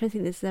aware, I don't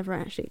think this is ever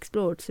actually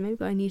explored, so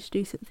maybe I need to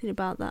do something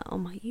about that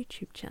on my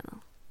YouTube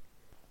channel.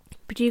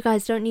 But you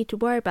guys don't need to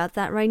worry about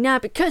that right now,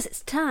 because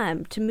it's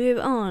time to move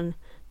on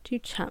to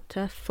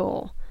chapter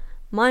 4.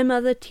 My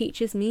mother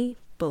teaches me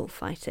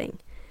bullfighting.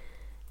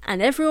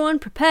 And everyone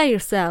prepare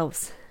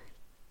yourselves,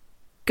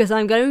 because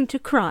I'm going to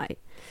cry.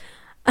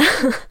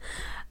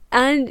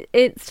 And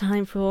it's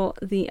time for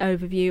the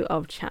overview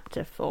of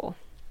chapter 4.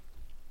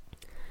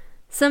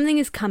 Something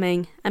is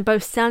coming, and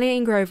both Sally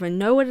and Grover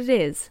know what it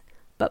is,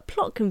 but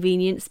plot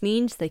convenience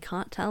means they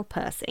can't tell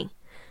Percy.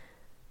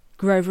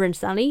 Grover and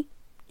Sally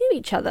knew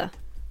each other.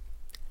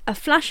 A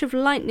flash of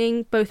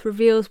lightning both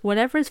reveals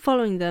whatever is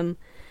following them,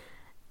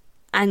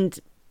 and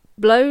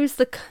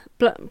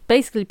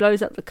basically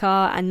blows up the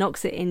car and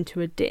knocks it into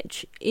a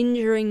ditch,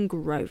 injuring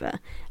Grover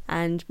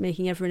and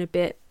making everyone a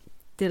bit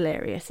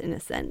delirious in a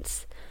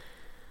sense.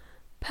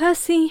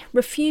 Percy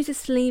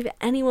refuses to leave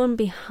anyone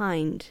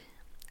behind,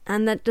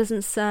 and that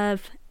doesn't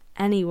serve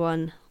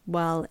anyone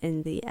well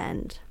in the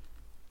end.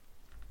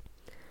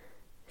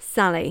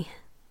 Sally.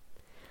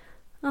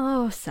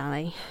 Oh,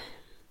 Sally.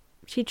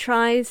 She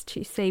tries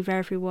to save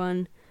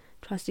everyone,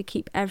 tries to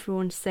keep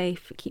everyone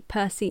safe, keep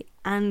Percy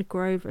and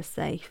Grover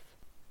safe.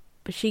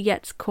 But she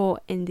gets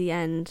caught in the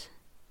end,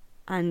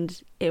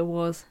 and it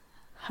was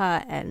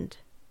her end.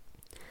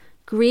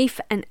 Grief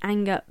and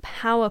anger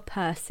power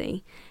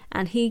Percy,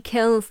 and he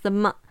kills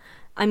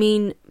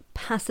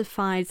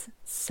pacifies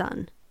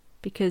son,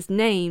 because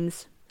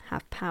names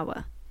have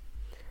power.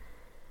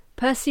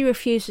 Percy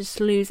refuses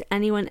to lose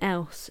anyone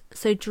else,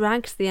 so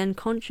drags the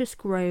unconscious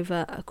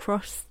Grover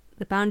across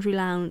the boundary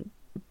line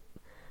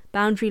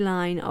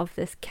of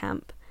this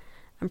camp,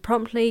 and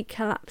promptly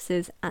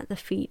collapses at the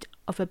feet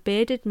of a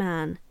bearded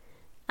man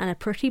and a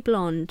pretty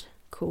blonde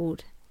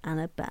called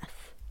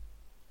Annabeth.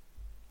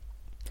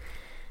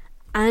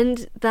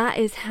 And that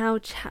is how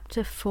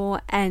chapter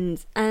 4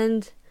 ends.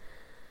 And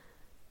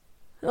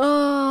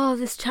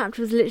this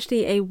chapter was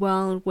literally a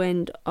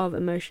whirlwind of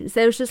emotions.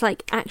 There was just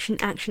like action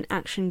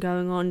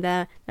going on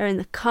there. They're in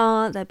the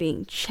car, they're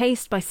being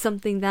chased by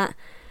something that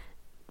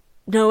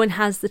no one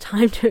has the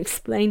time to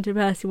explain to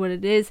Percy what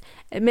it is.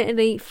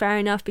 Admittedly, fair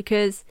enough,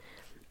 because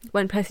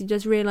when Percy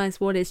does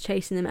realise what is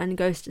chasing them and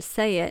goes to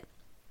say it,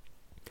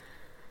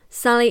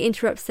 Sally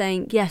interrupts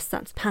saying, yes,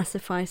 that's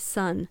Pacify's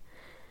son.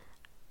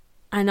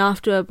 And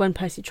after, when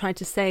Percy tried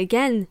to say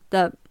again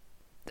the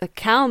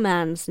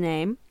cowman's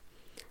name,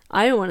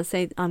 I'm going to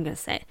say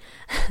it,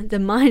 the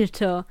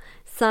Minotaur,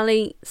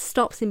 Sally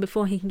stops him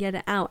before he can get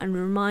it out and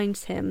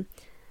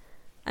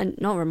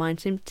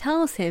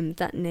tells him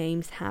that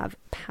names have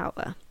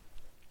power.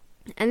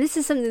 And this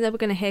is something that we're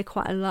going to hear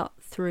quite a lot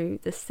through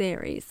the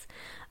series.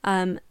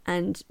 And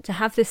to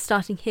have this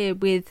starting here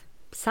with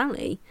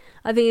Sally,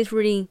 I think is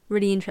really,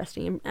 really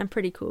interesting and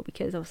pretty cool,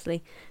 because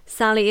obviously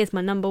Sally is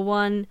my number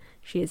one.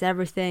 She is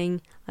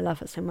everything. I love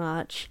her so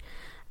much.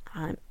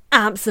 I'm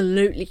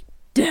absolutely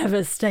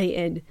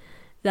devastated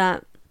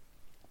that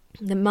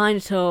the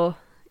Minotaur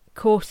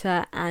caught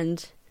her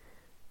and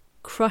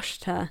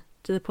crushed her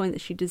to the point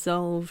that she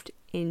dissolved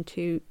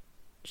into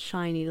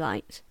shiny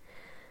light.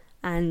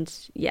 And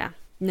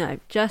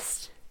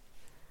just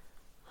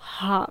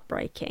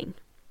heartbreaking.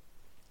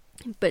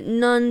 But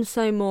none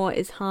so more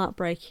is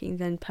heartbreaking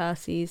than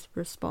Percy's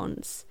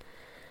response.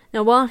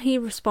 Now, while he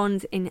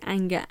responds in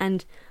anger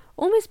and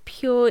almost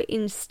pure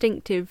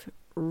instinctive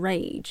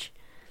rage,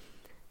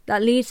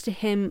 that leads to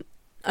him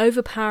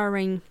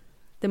overpowering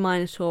the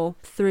Minotaur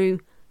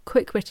through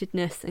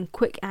quick-wittedness and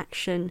quick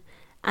action,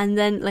 and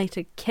then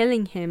later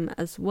killing him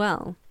as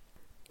well.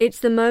 It's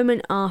the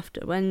moment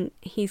after, when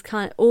he's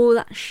kind of, all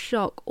that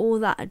shock, all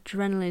that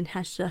adrenaline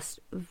has just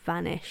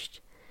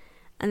vanished.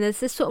 And there's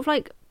this sort of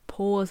like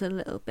pause a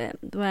little bit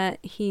where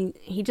he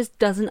just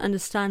doesn't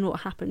understand what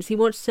happens. He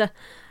wants to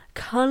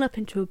curl up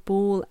into a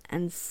ball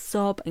and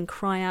sob and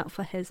cry out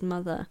for his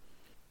mother.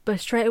 But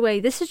straight away,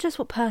 this is just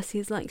what Percy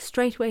is like.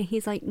 Straight away,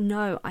 he's like,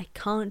 no, I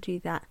can't do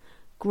that.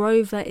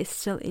 Grover is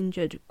still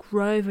injured.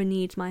 Grover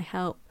needs my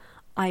help.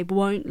 I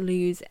won't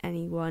lose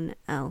anyone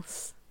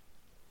else.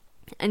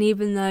 And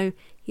even though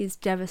he's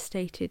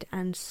devastated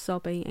and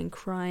sobbing and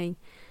crying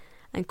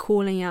and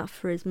calling out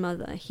for his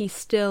mother, he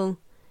still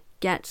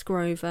gets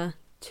Grover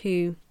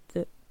to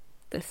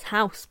this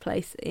house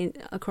place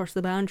across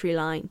the boundary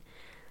line.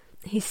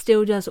 He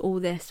still does all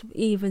this,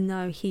 even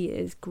though he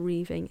is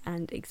grieving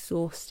and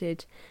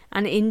exhausted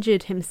and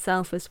injured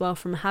himself as well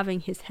from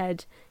having his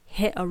head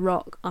hit a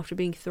rock after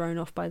being thrown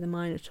off by the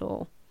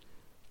Minotaur.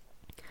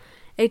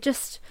 It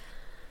just...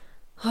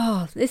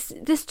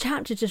 this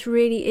chapter just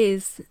really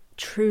is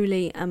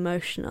truly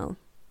emotional.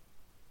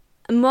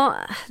 And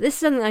this is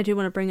something I do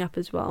want to bring up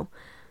as well.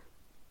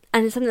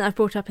 And it's something that I've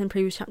brought up in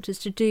previous chapters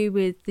to do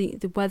with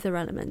the weather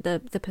element,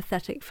 the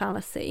pathetic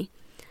fallacy.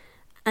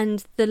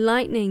 And the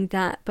lightning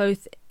that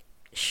both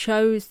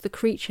shows the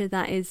creature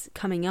that is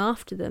coming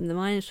after them, the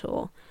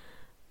Minotaur,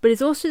 but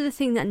it's also the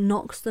thing that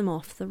knocks them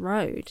off the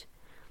road.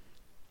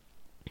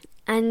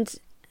 And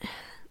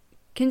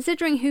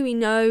considering who we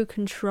know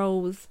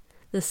controls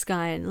the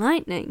sky and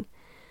lightning,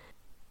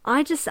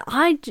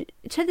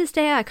 to this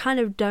day, I kind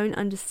of don't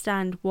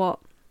understand what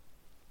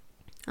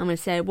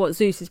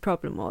Zeus's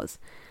problem was.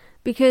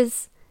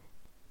 Because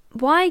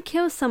why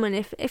kill someone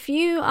if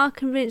you are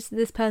convinced that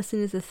this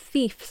person is a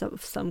thief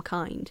of some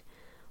kind?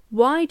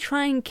 Why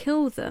try and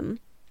kill them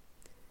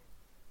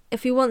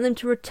if you want them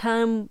to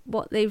return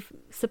what they've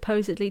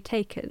supposedly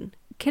taken?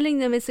 Killing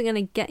them isn't going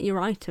to get your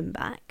item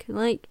back.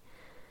 I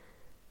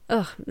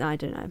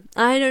don't know.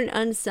 I don't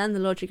understand the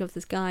logic of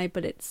this guy,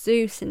 but it's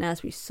Zeus, and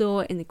as we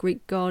saw in the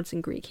Greek gods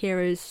and Greek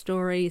heroes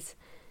stories,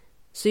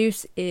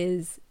 Zeus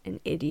is an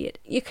idiot.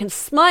 You can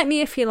smite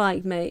me if you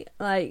like, mate.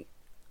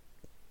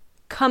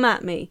 Come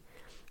at me.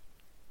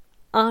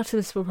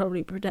 Artemis will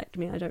probably protect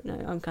me. I don't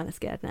know. I'm kind of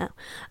scared now.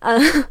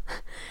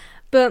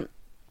 But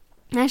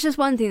that's just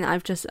one thing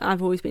that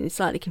I've always been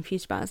slightly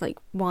confused about. Is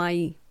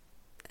why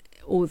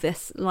all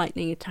this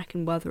lightning attack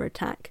and weather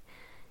attack?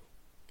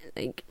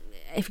 If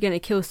you're going to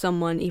kill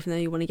someone, even though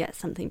you want to get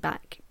something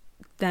back,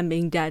 them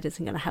being dead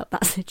isn't going to help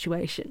that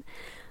situation.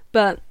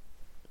 But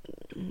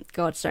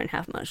gods don't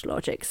have much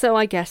logic, so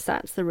I guess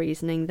that's the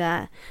reasoning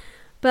there.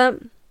 But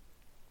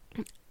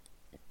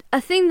a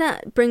thing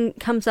that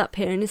comes up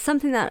here, and is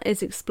something that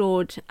is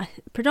explored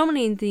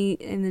predominantly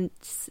in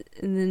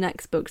the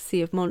next book,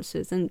 Sea of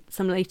Monsters, and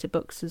some later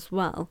books as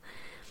well,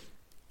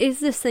 is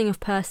this thing of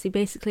Percy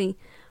basically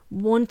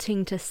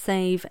wanting to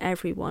save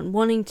everyone,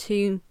 wanting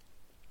to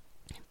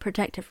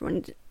protect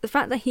everyone. The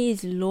fact that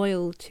he's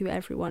loyal to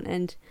everyone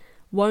and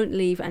won't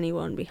leave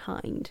anyone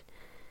behind,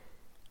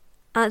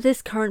 at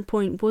this current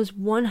point, was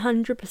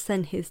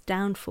 100% his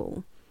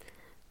downfall.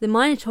 The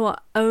Minotaur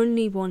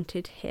only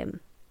wanted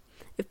him.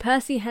 If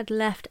Percy had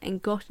left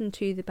and gotten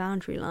to the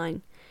boundary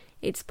line,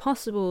 it's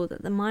possible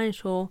that the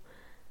Minotaur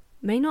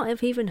may not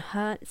have even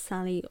hurt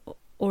Sally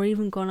or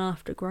even gone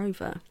after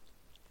Grover.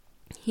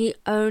 He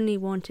only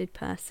wanted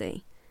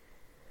Percy.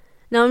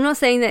 Now, I'm not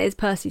saying that it's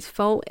Percy's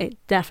fault. It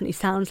definitely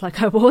sounds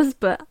like I was,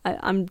 but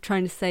I'm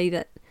trying to say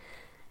that,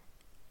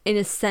 in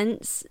a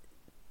sense,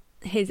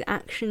 his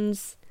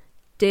actions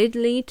did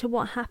lead to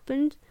what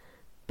happened,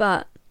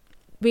 but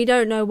we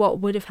don't know what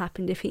would have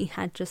happened if he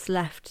had just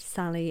left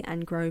Sally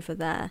and Grover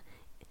there,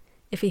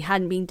 if he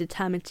hadn't been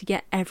determined to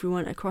get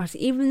everyone across,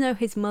 even though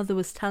his mother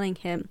was telling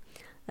him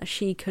that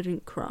she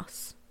couldn't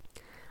cross.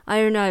 I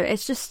don't know,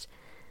 it's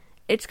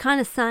kind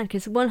of sad,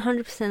 because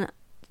 100%,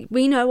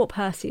 we know what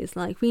Percy is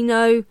like. We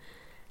know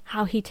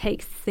how he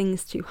takes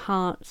things to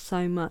heart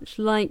so much,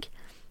 like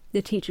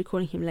the teacher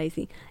calling him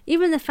lazy.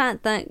 Even the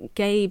fact that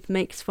Gabe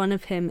makes fun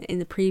of him in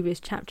the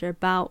previous chapter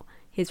about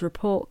his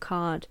report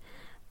card,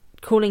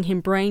 calling him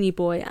brainy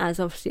boy, as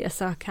obviously a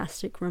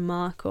sarcastic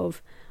remark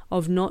of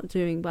not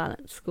doing well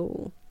at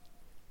school.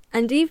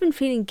 And even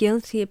feeling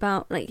guilty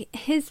about,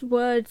 his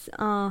words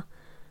are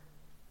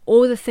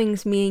all the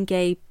things me and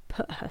Gabe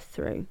put her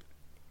through.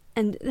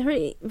 And there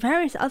are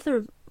various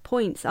other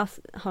points. Hold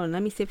on,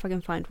 let me see if I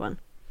can find one.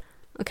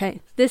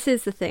 Okay, this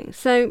is the thing.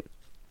 So,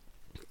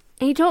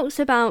 he talks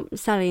about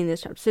Sally in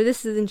this chapter. So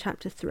this is in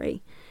chapter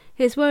 3.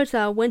 His words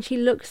are, when she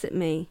looks at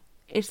me,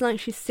 it's like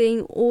she's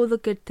seeing all the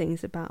good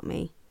things about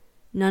me,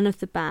 none of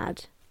the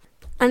bad.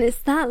 And it's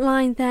that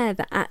line there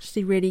that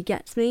actually really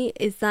gets me,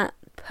 is that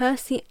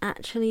Percy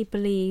actually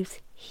believes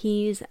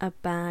he's a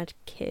bad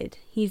kid.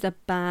 He's a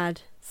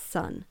bad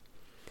son.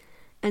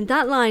 And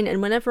that line,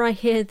 and whenever I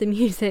hear the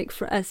music,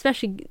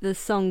 especially the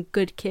song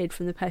Good Kid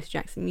from the Percy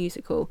Jackson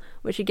musical,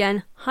 which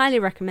again, highly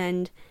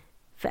recommend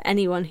for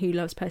anyone who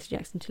loves Percy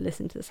Jackson to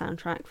listen to the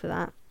soundtrack for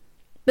that.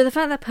 But the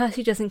fact that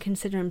Percy doesn't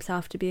consider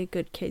himself to be a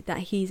good kid, that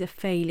he's a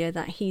failure,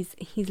 that he's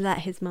let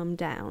his mum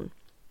down,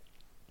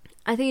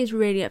 I think is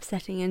really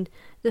upsetting. And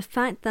the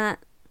fact that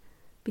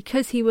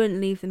because he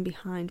wouldn't leave them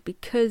behind,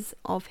 because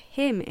of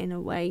him in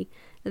a way,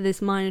 that this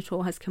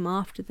Minotaur has come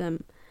after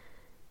them,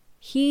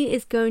 he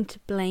is going to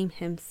blame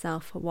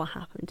himself for what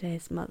happened to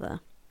his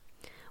mother.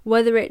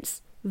 Whether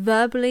it's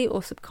verbally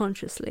or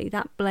subconsciously,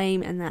 that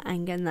blame and that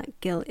anger and that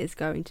guilt is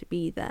going to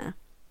be there.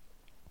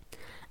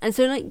 And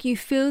so you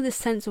feel this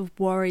sense of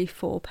worry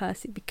for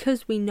Percy,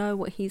 because we know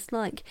what he's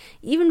like.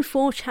 Even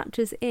 4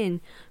 chapters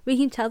in, we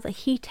can tell that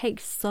he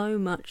takes so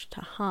much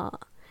to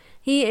heart.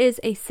 He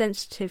is a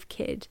sensitive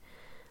kid.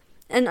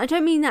 And I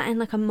don't mean that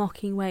in a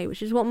mocking way,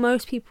 which is what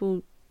most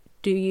people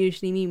do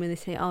usually mean when they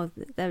say, oh,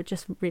 they're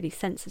just really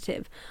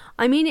sensitive.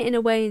 I mean it in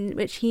a way in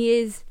which he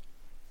is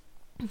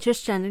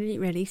just generally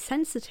really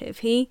sensitive.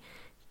 He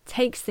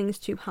takes things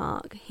to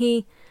heart.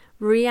 He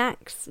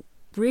reacts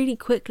really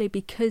quickly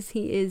because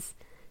he is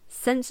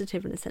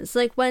sensitive in a sense.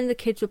 Like when the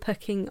kids were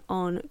picking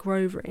on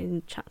Grover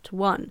in chapter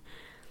 1,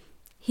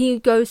 he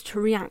goes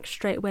to react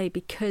straight away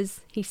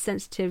because he's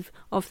sensitive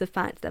of the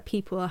fact that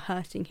people are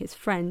hurting his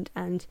friend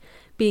and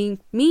being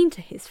mean to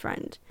his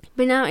friend.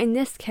 But now in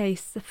this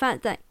case, the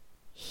fact that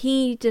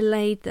he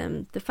delayed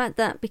them, the fact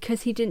that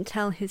because he didn't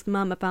tell his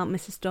mum about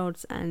Mrs.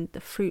 Dodds and the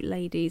fruit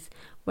ladies,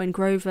 when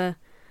Grover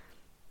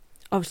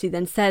obviously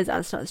then says at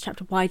the start of this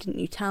chapter, why didn't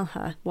you tell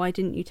her? Why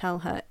didn't you tell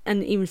her?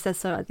 And even says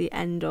so at the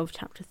end of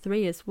chapter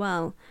 3 as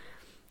well.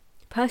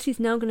 Percy's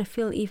now going to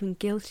feel even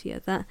guiltier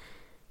that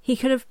he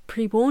could have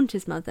pre-warned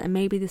his mother and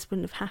maybe this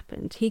wouldn't have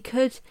happened. He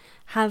could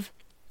have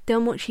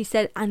done what she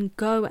said and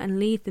go and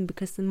leave them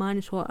because the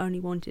Minotaur only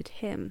wanted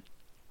him.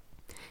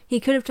 He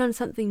could have done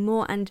something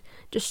more and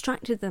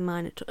distracted the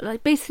Minotaur.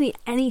 Like basically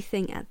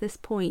anything at this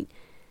point.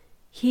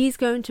 He's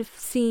going to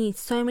see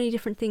so many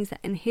different things that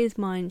in his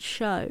mind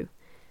show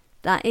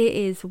that it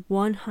is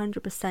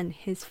 100%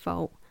 his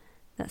fault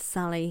that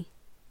Sally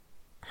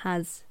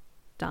has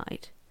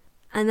died.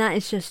 And that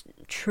is just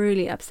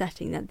truly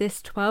upsetting, that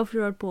this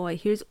 12-year-old boy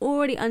who is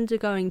already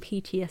undergoing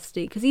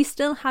PTSD, because he's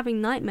still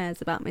having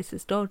nightmares about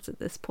Mrs. Dodds at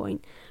this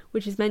point,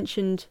 which is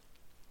mentioned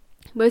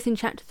both in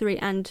chapter 3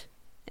 and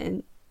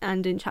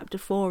in chapter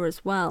 4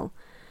 as well,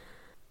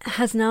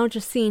 has now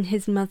just seen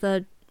his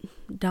mother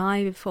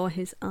die before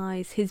his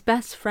eyes, his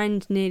best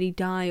friend nearly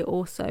die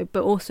also,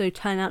 but also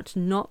turn out to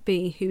not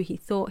be who he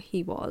thought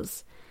he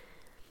was,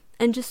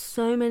 and just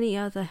so many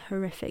other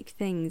horrific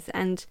things.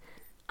 And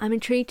I'm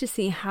intrigued to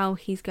see how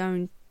he's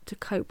going to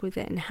cope with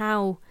it and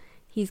how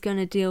he's going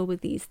to deal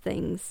with these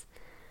things,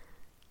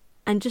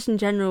 and just in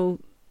general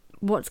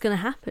what's going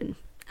to happen.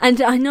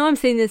 And I know I'm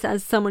saying this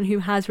as someone who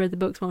has read the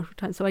books multiple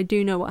times, so I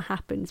do know what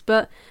happens,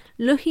 but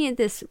looking at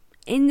this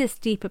in this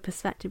deeper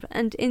perspective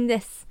and in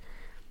this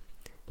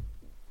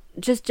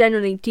just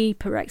generally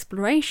deeper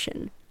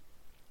exploration,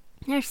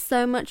 there's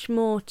so much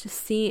more to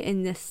see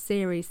in this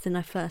series than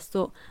I first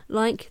thought,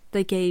 like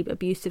the gay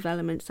abusive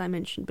elements I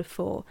mentioned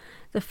before,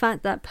 the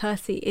fact that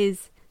Percy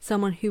is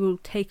someone who will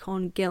take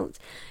on guilt.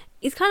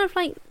 It's kind of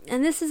like,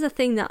 and this is a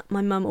thing that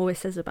my mum always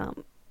says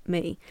about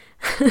me.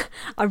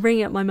 I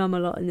bring up my mum a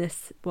lot in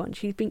this one.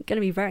 She's going to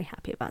be very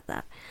happy about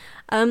that.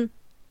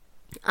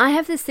 I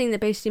have this thing that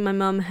basically my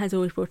mum has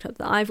always brought up,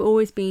 that I've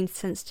always been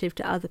sensitive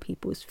to other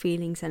people's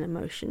feelings and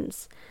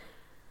emotions,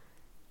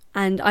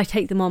 and I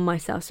take them on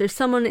myself. So if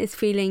someone is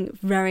feeling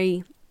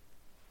very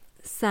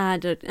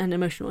sad and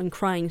emotional and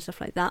crying and stuff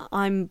like that,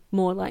 I'm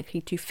more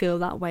likely to feel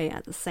that way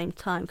at the same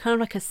time, kind of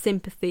like a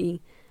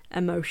sympathy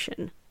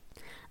emotion.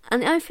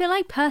 And I feel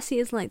like Percy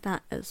is like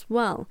that as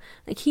well.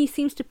 Like, he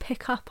seems to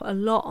pick up a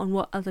lot on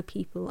what other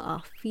people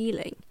are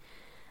feeling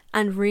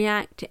and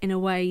react in a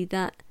way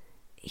that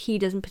he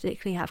doesn't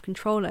particularly have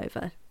control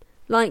over.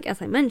 Like,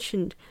 as I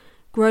mentioned,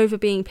 Grover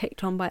being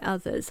picked on by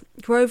others.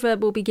 Grover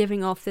will be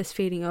giving off this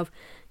feeling of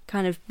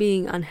kind of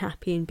being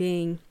unhappy and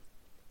being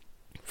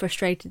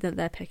frustrated that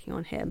they're picking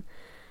on him.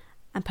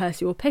 And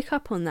Percy will pick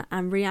up on that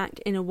and react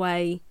in a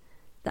way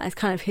that is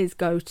kind of his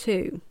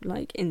go-to,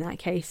 like in that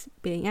case,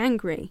 being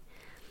angry.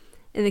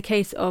 In the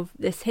case of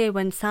this here,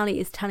 when Sally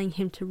is telling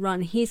him to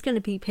run, he's going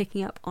to be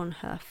picking up on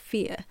her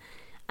fear.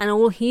 And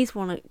all he's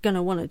going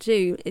to want to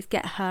do is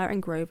get her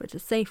and Grover to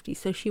safety,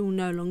 so she will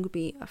no longer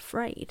be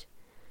afraid.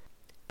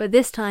 But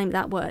this time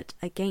that worked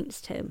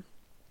against him.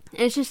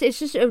 And it's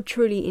just a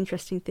truly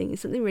interesting thing.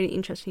 It's something really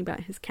interesting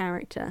about his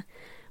character,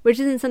 which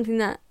isn't something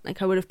that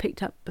like I would have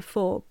picked up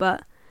before.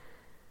 But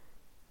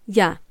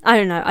yeah, I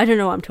don't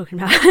know what I'm talking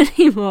about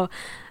anymore.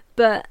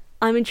 But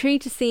I'm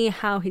intrigued to see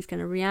how he's going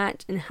to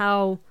react and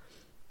how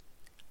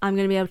I'm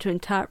going to be able to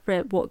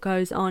interpret what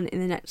goes on in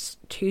the next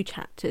 2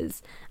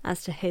 chapters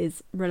as to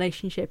his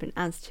relationship and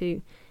as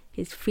to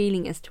his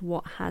feeling as to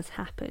what has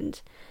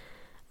happened.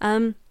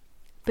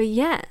 But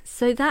yeah,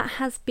 so that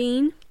has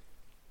been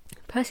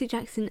Percy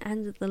Jackson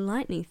and the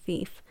Lightning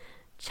Thief,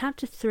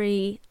 chapter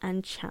 3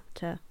 and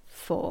chapter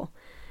 4.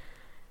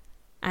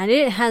 And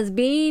it has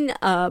been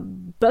a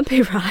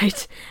bumpy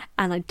ride,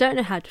 and I don't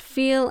know how to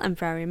feel. I'm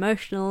very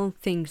emotional.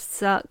 Things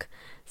suck.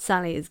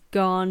 Sally is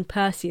gone.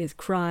 Percy is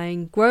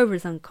crying. Grover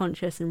is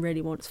unconscious and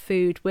really wants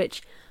food,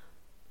 which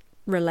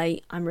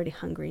relate. I'm really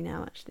hungry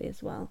now, actually,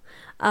 as well.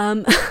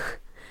 And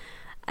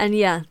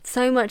yeah,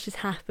 so much has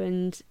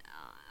happened.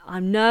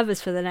 I'm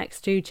nervous for the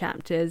next 2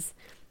 chapters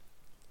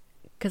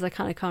because I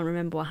kind of can't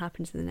remember what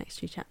happens in the next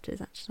 2 chapters,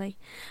 actually.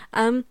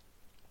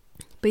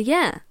 But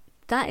yeah,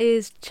 that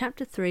is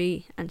chapter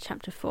 3 and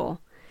chapter 4.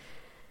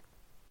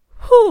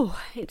 Whew,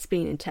 it's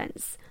been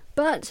intense.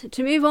 But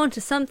to move on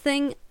to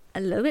something a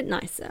little bit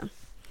nicer.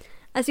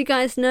 As you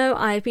guys know,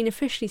 I've been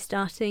officially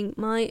starting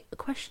my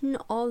question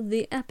of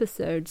the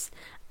episodes,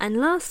 and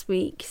last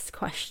week's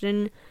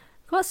question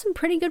got some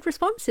pretty good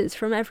responses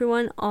from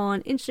everyone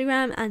on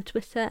Instagram and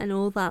Twitter and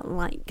all that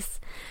likes.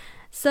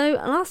 So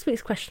last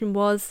week's question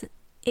was,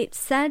 it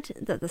said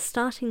that the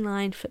starting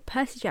line for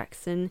Percy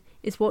Jackson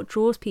is what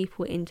draws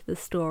people into the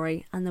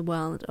story and the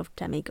world of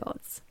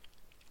demigods.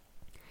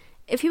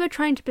 If you were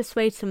trying to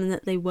persuade someone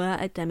that they were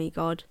a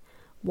demigod,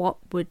 what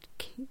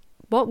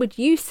would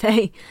you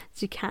say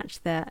to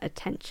catch their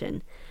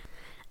attention?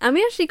 And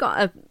we actually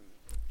got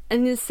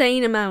an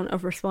insane amount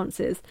of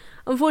responses.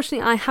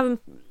 Unfortunately, I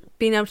haven't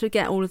been able to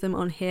get all of them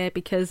on here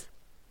because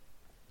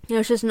it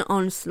was just an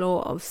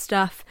onslaught of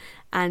stuff,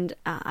 and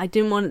I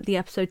didn't want the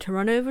episode to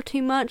run over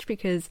too much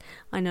because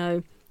I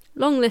know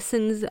long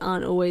listens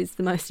aren't always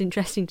the most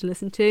interesting to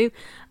listen to.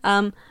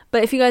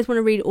 But if you guys want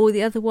to read all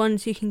the other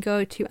ones, you can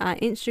go to our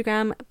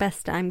Instagram,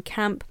 Best Time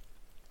Camp,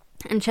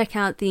 and check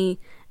out the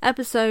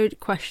episode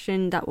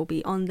question that will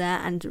be on there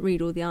and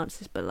read all the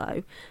answers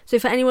below. So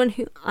for anyone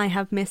who I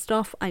have missed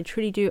off, I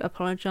truly do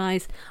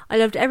apologise. I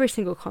loved every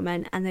single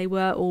comment and they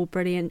were all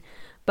brilliant,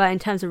 but in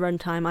terms of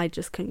runtime, I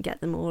just couldn't get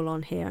them all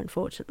on here,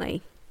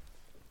 unfortunately.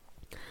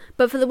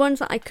 But for the ones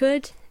that I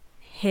could,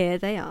 here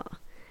they are.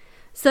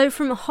 So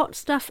from Hot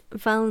Stuff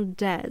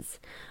Valdez,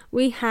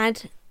 we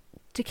had,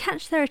 to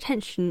catch their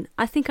attention,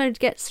 I think I'd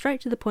get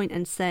straight to the point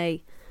and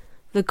say,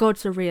 the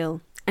gods are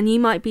real, and you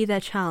might be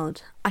their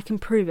child. I can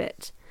prove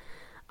it.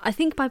 I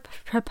think by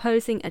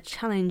proposing a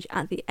challenge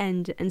at the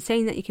end and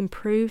saying that you can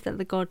prove that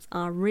the gods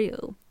are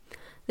real,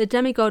 the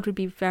demigod would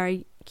be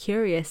very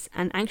curious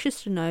and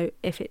anxious to know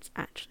if it's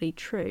actually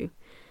true.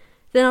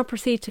 Then I'll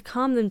proceed to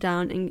calm them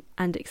down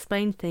and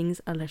explain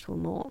things a little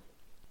more.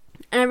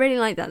 And I really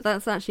like that.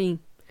 That'd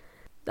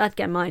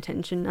get my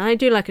attention. I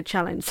do like a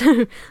challenge,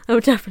 so that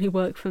would definitely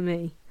work for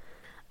me.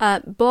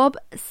 Bob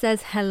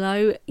says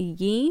hello.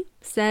 Yi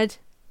said,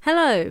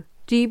 hello,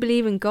 do you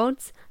believe in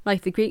gods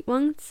like the Greek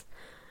ones?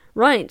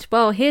 Right,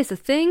 well, here's the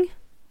thing.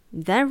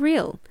 They're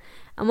real.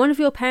 And one of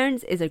your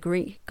parents is a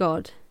Greek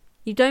god.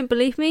 You don't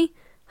believe me?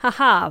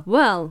 Haha,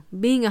 well,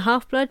 being a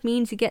half-blood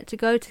means you get to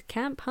go to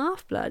Camp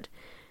Half-Blood.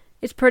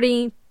 It's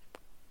pretty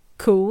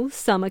cool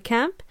summer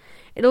camp.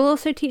 It'll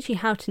also teach you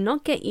how to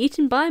not get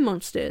eaten by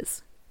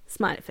monsters.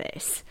 Smiley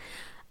face.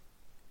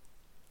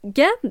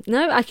 Yeah,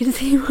 no, I can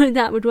see why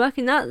that would work.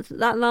 And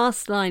that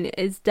last line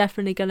is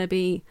definitely going to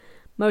be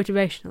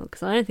motivational,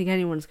 because I don't think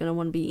anyone's going to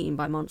want to be eaten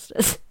by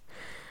monsters.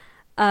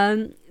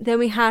 Then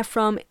we have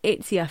from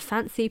It's Your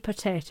Fancy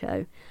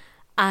Potato.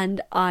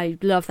 And I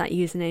love that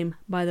username,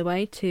 by the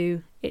way,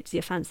 to It's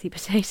Your Fancy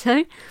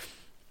Potato.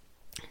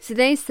 So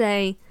they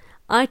say,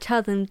 I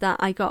tell them that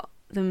I got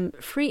them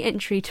free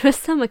entry to a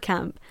summer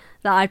camp,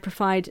 that I'd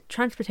provide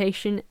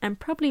transportation and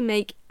probably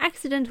make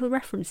accidental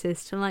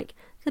references to like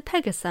the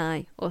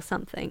Pegasi or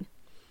something.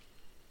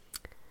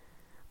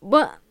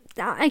 But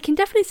I can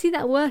definitely see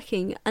that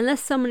working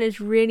unless someone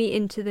is really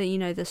into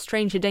the, the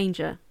stranger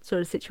danger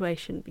sort of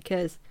situation,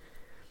 because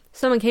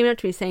someone came up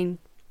to me saying,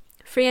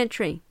 free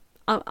entry,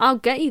 I'll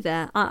get you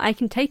there, I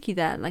can take you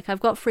there, like I've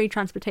got free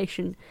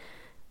transportation.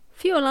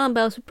 Few alarm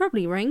bells would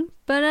probably ring,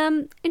 but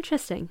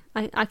interesting.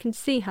 I can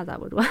see how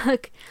that would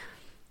work.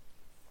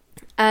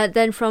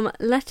 Then from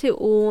Let It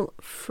All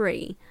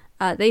Free,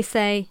 they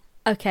say,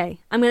 okay,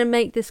 I'm going to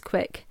make this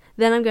quick.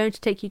 Then I'm going to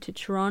take you to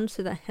Chiron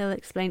so that he'll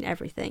explain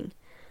everything.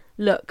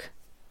 Look,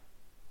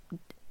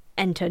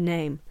 enter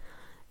name.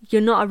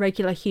 You're not a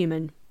regular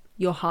human.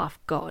 You're half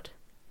god.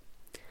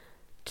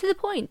 To the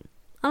point.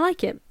 I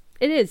like it.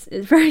 It's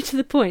very to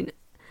the point.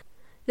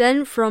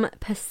 Then from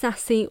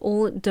Percy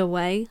all the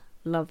way.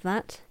 Love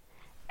that.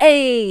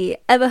 Hey,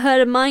 ever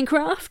heard of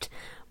Minecraft?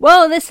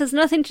 Well, this has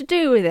nothing to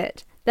do with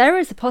it. There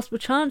is a possible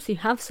chance you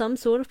have some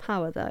sort of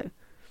power, though.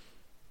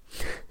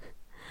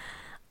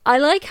 I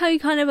like how you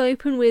kind of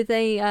open with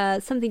a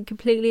something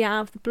completely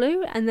out of the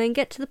blue and then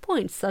get to the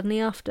point suddenly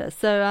after.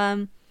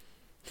 So,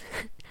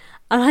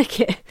 I like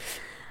it.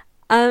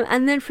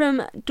 And then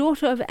from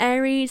Daughter of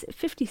Aries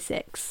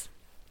 56.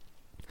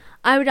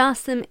 I would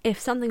ask them if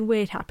something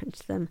weird happened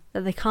to them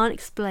that they can't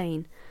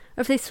explain,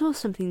 or if they saw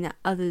something that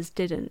others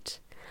didn't.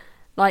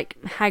 Like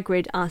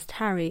Hagrid asked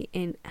Harry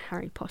in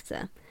Harry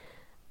Potter.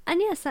 And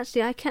yes,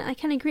 actually, I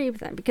can agree with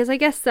that, because I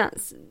guess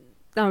that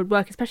would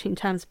work, especially in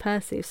terms of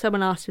Percy. If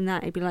someone asked him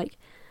that, he'd be like,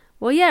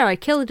 well, yeah, I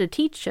killed a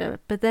teacher,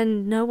 but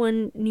then no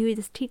one knew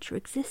this teacher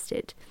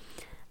existed.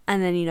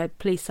 And then,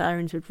 police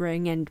sirens would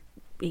ring and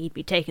he'd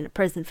be taken to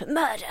prison for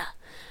murder.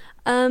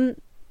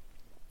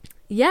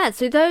 Yeah,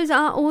 so those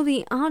are all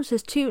the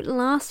answers to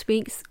last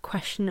week's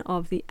question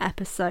of the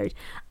episode,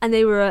 and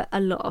they were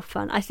a lot of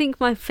fun. I think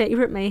my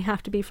favourite may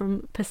have to be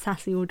from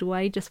Percy all the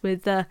way, just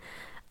with the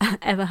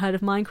ever heard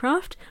of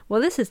Minecraft?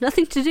 Well, this has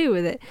nothing to do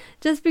with it,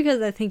 just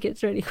because I think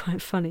it's really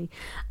quite funny.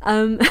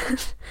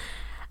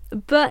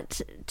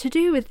 But to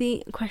do with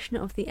the question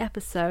of the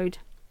episode,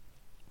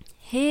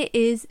 here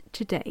is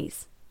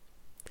today's.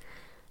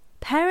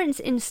 Parents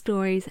in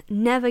stories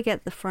never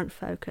get the front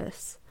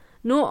focus,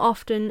 nor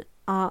often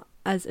are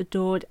as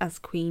adored as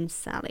Queen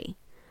Sally.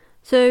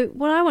 So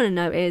what I want to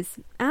know is,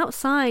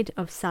 outside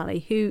of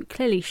Sally, who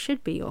clearly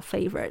should be your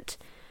favourite,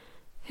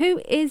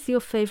 who is your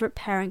favourite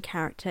parent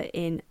character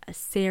in a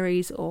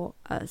series or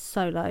a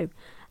solo,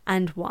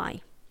 and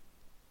why?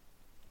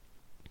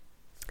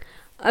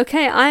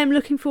 Okay, I am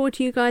looking forward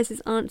to you guys'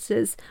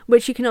 answers,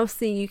 which you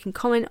can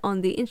comment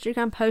on the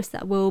Instagram post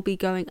that will be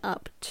going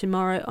up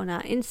tomorrow on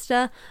our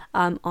Insta,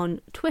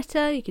 on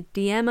Twitter. You could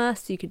DM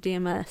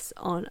us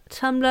on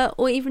Tumblr,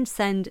 or even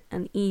send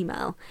an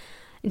email.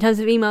 In terms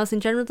of emails in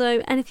general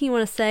though, anything you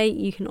want to say,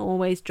 you can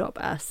always drop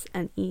us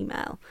an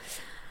email.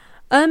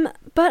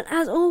 But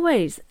as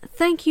always,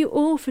 thank you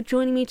all for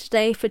joining me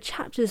today for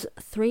chapters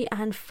 3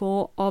 and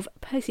 4 of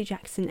Percy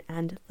Jackson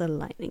and the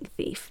Lightning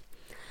Thief.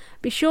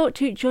 Be sure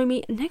to join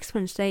me next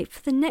Wednesday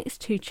for the next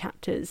 2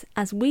 chapters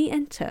as we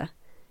enter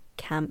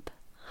Camp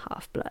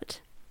Half-Blood.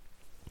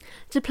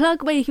 To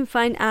plug where you can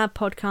find our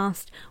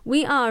podcast,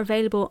 we are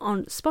available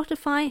on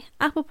Spotify,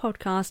 Apple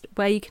Podcast,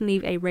 where you can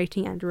leave a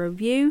rating and a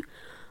review,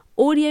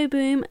 Audio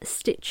Boom,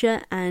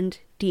 Stitcher, and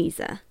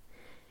Deezer.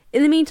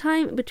 In the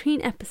meantime,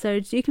 between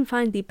episodes, you can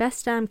find the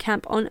Best Damn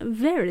Camp on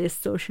various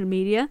social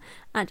media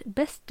at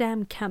Best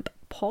Damn Camp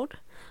Pod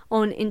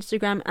on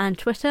Instagram and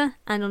Twitter,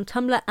 and on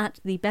Tumblr at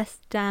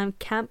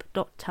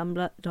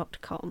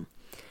thebestdamncamp.tumblr.com.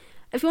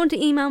 If you want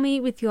to email me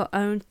with your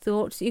own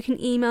thoughts, you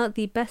can email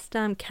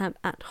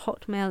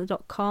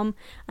thebestdamncamp@hotmail.com,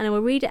 and I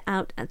will read it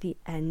out at the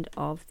end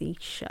of the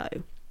show.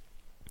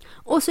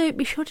 Also,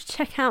 be sure to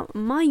check out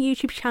my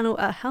YouTube channel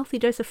at Healthy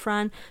Dose of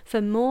Fran for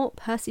more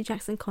Percy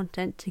Jackson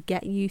content to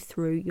get you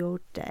through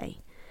your day.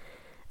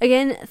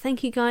 Again,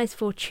 thank you guys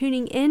for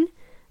tuning in.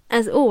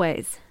 As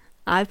always,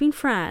 I've been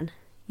Fran,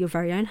 your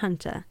very own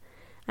hunter,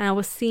 and I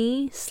will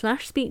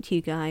see/speak to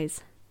you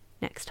guys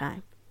next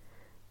time.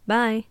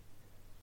 Bye.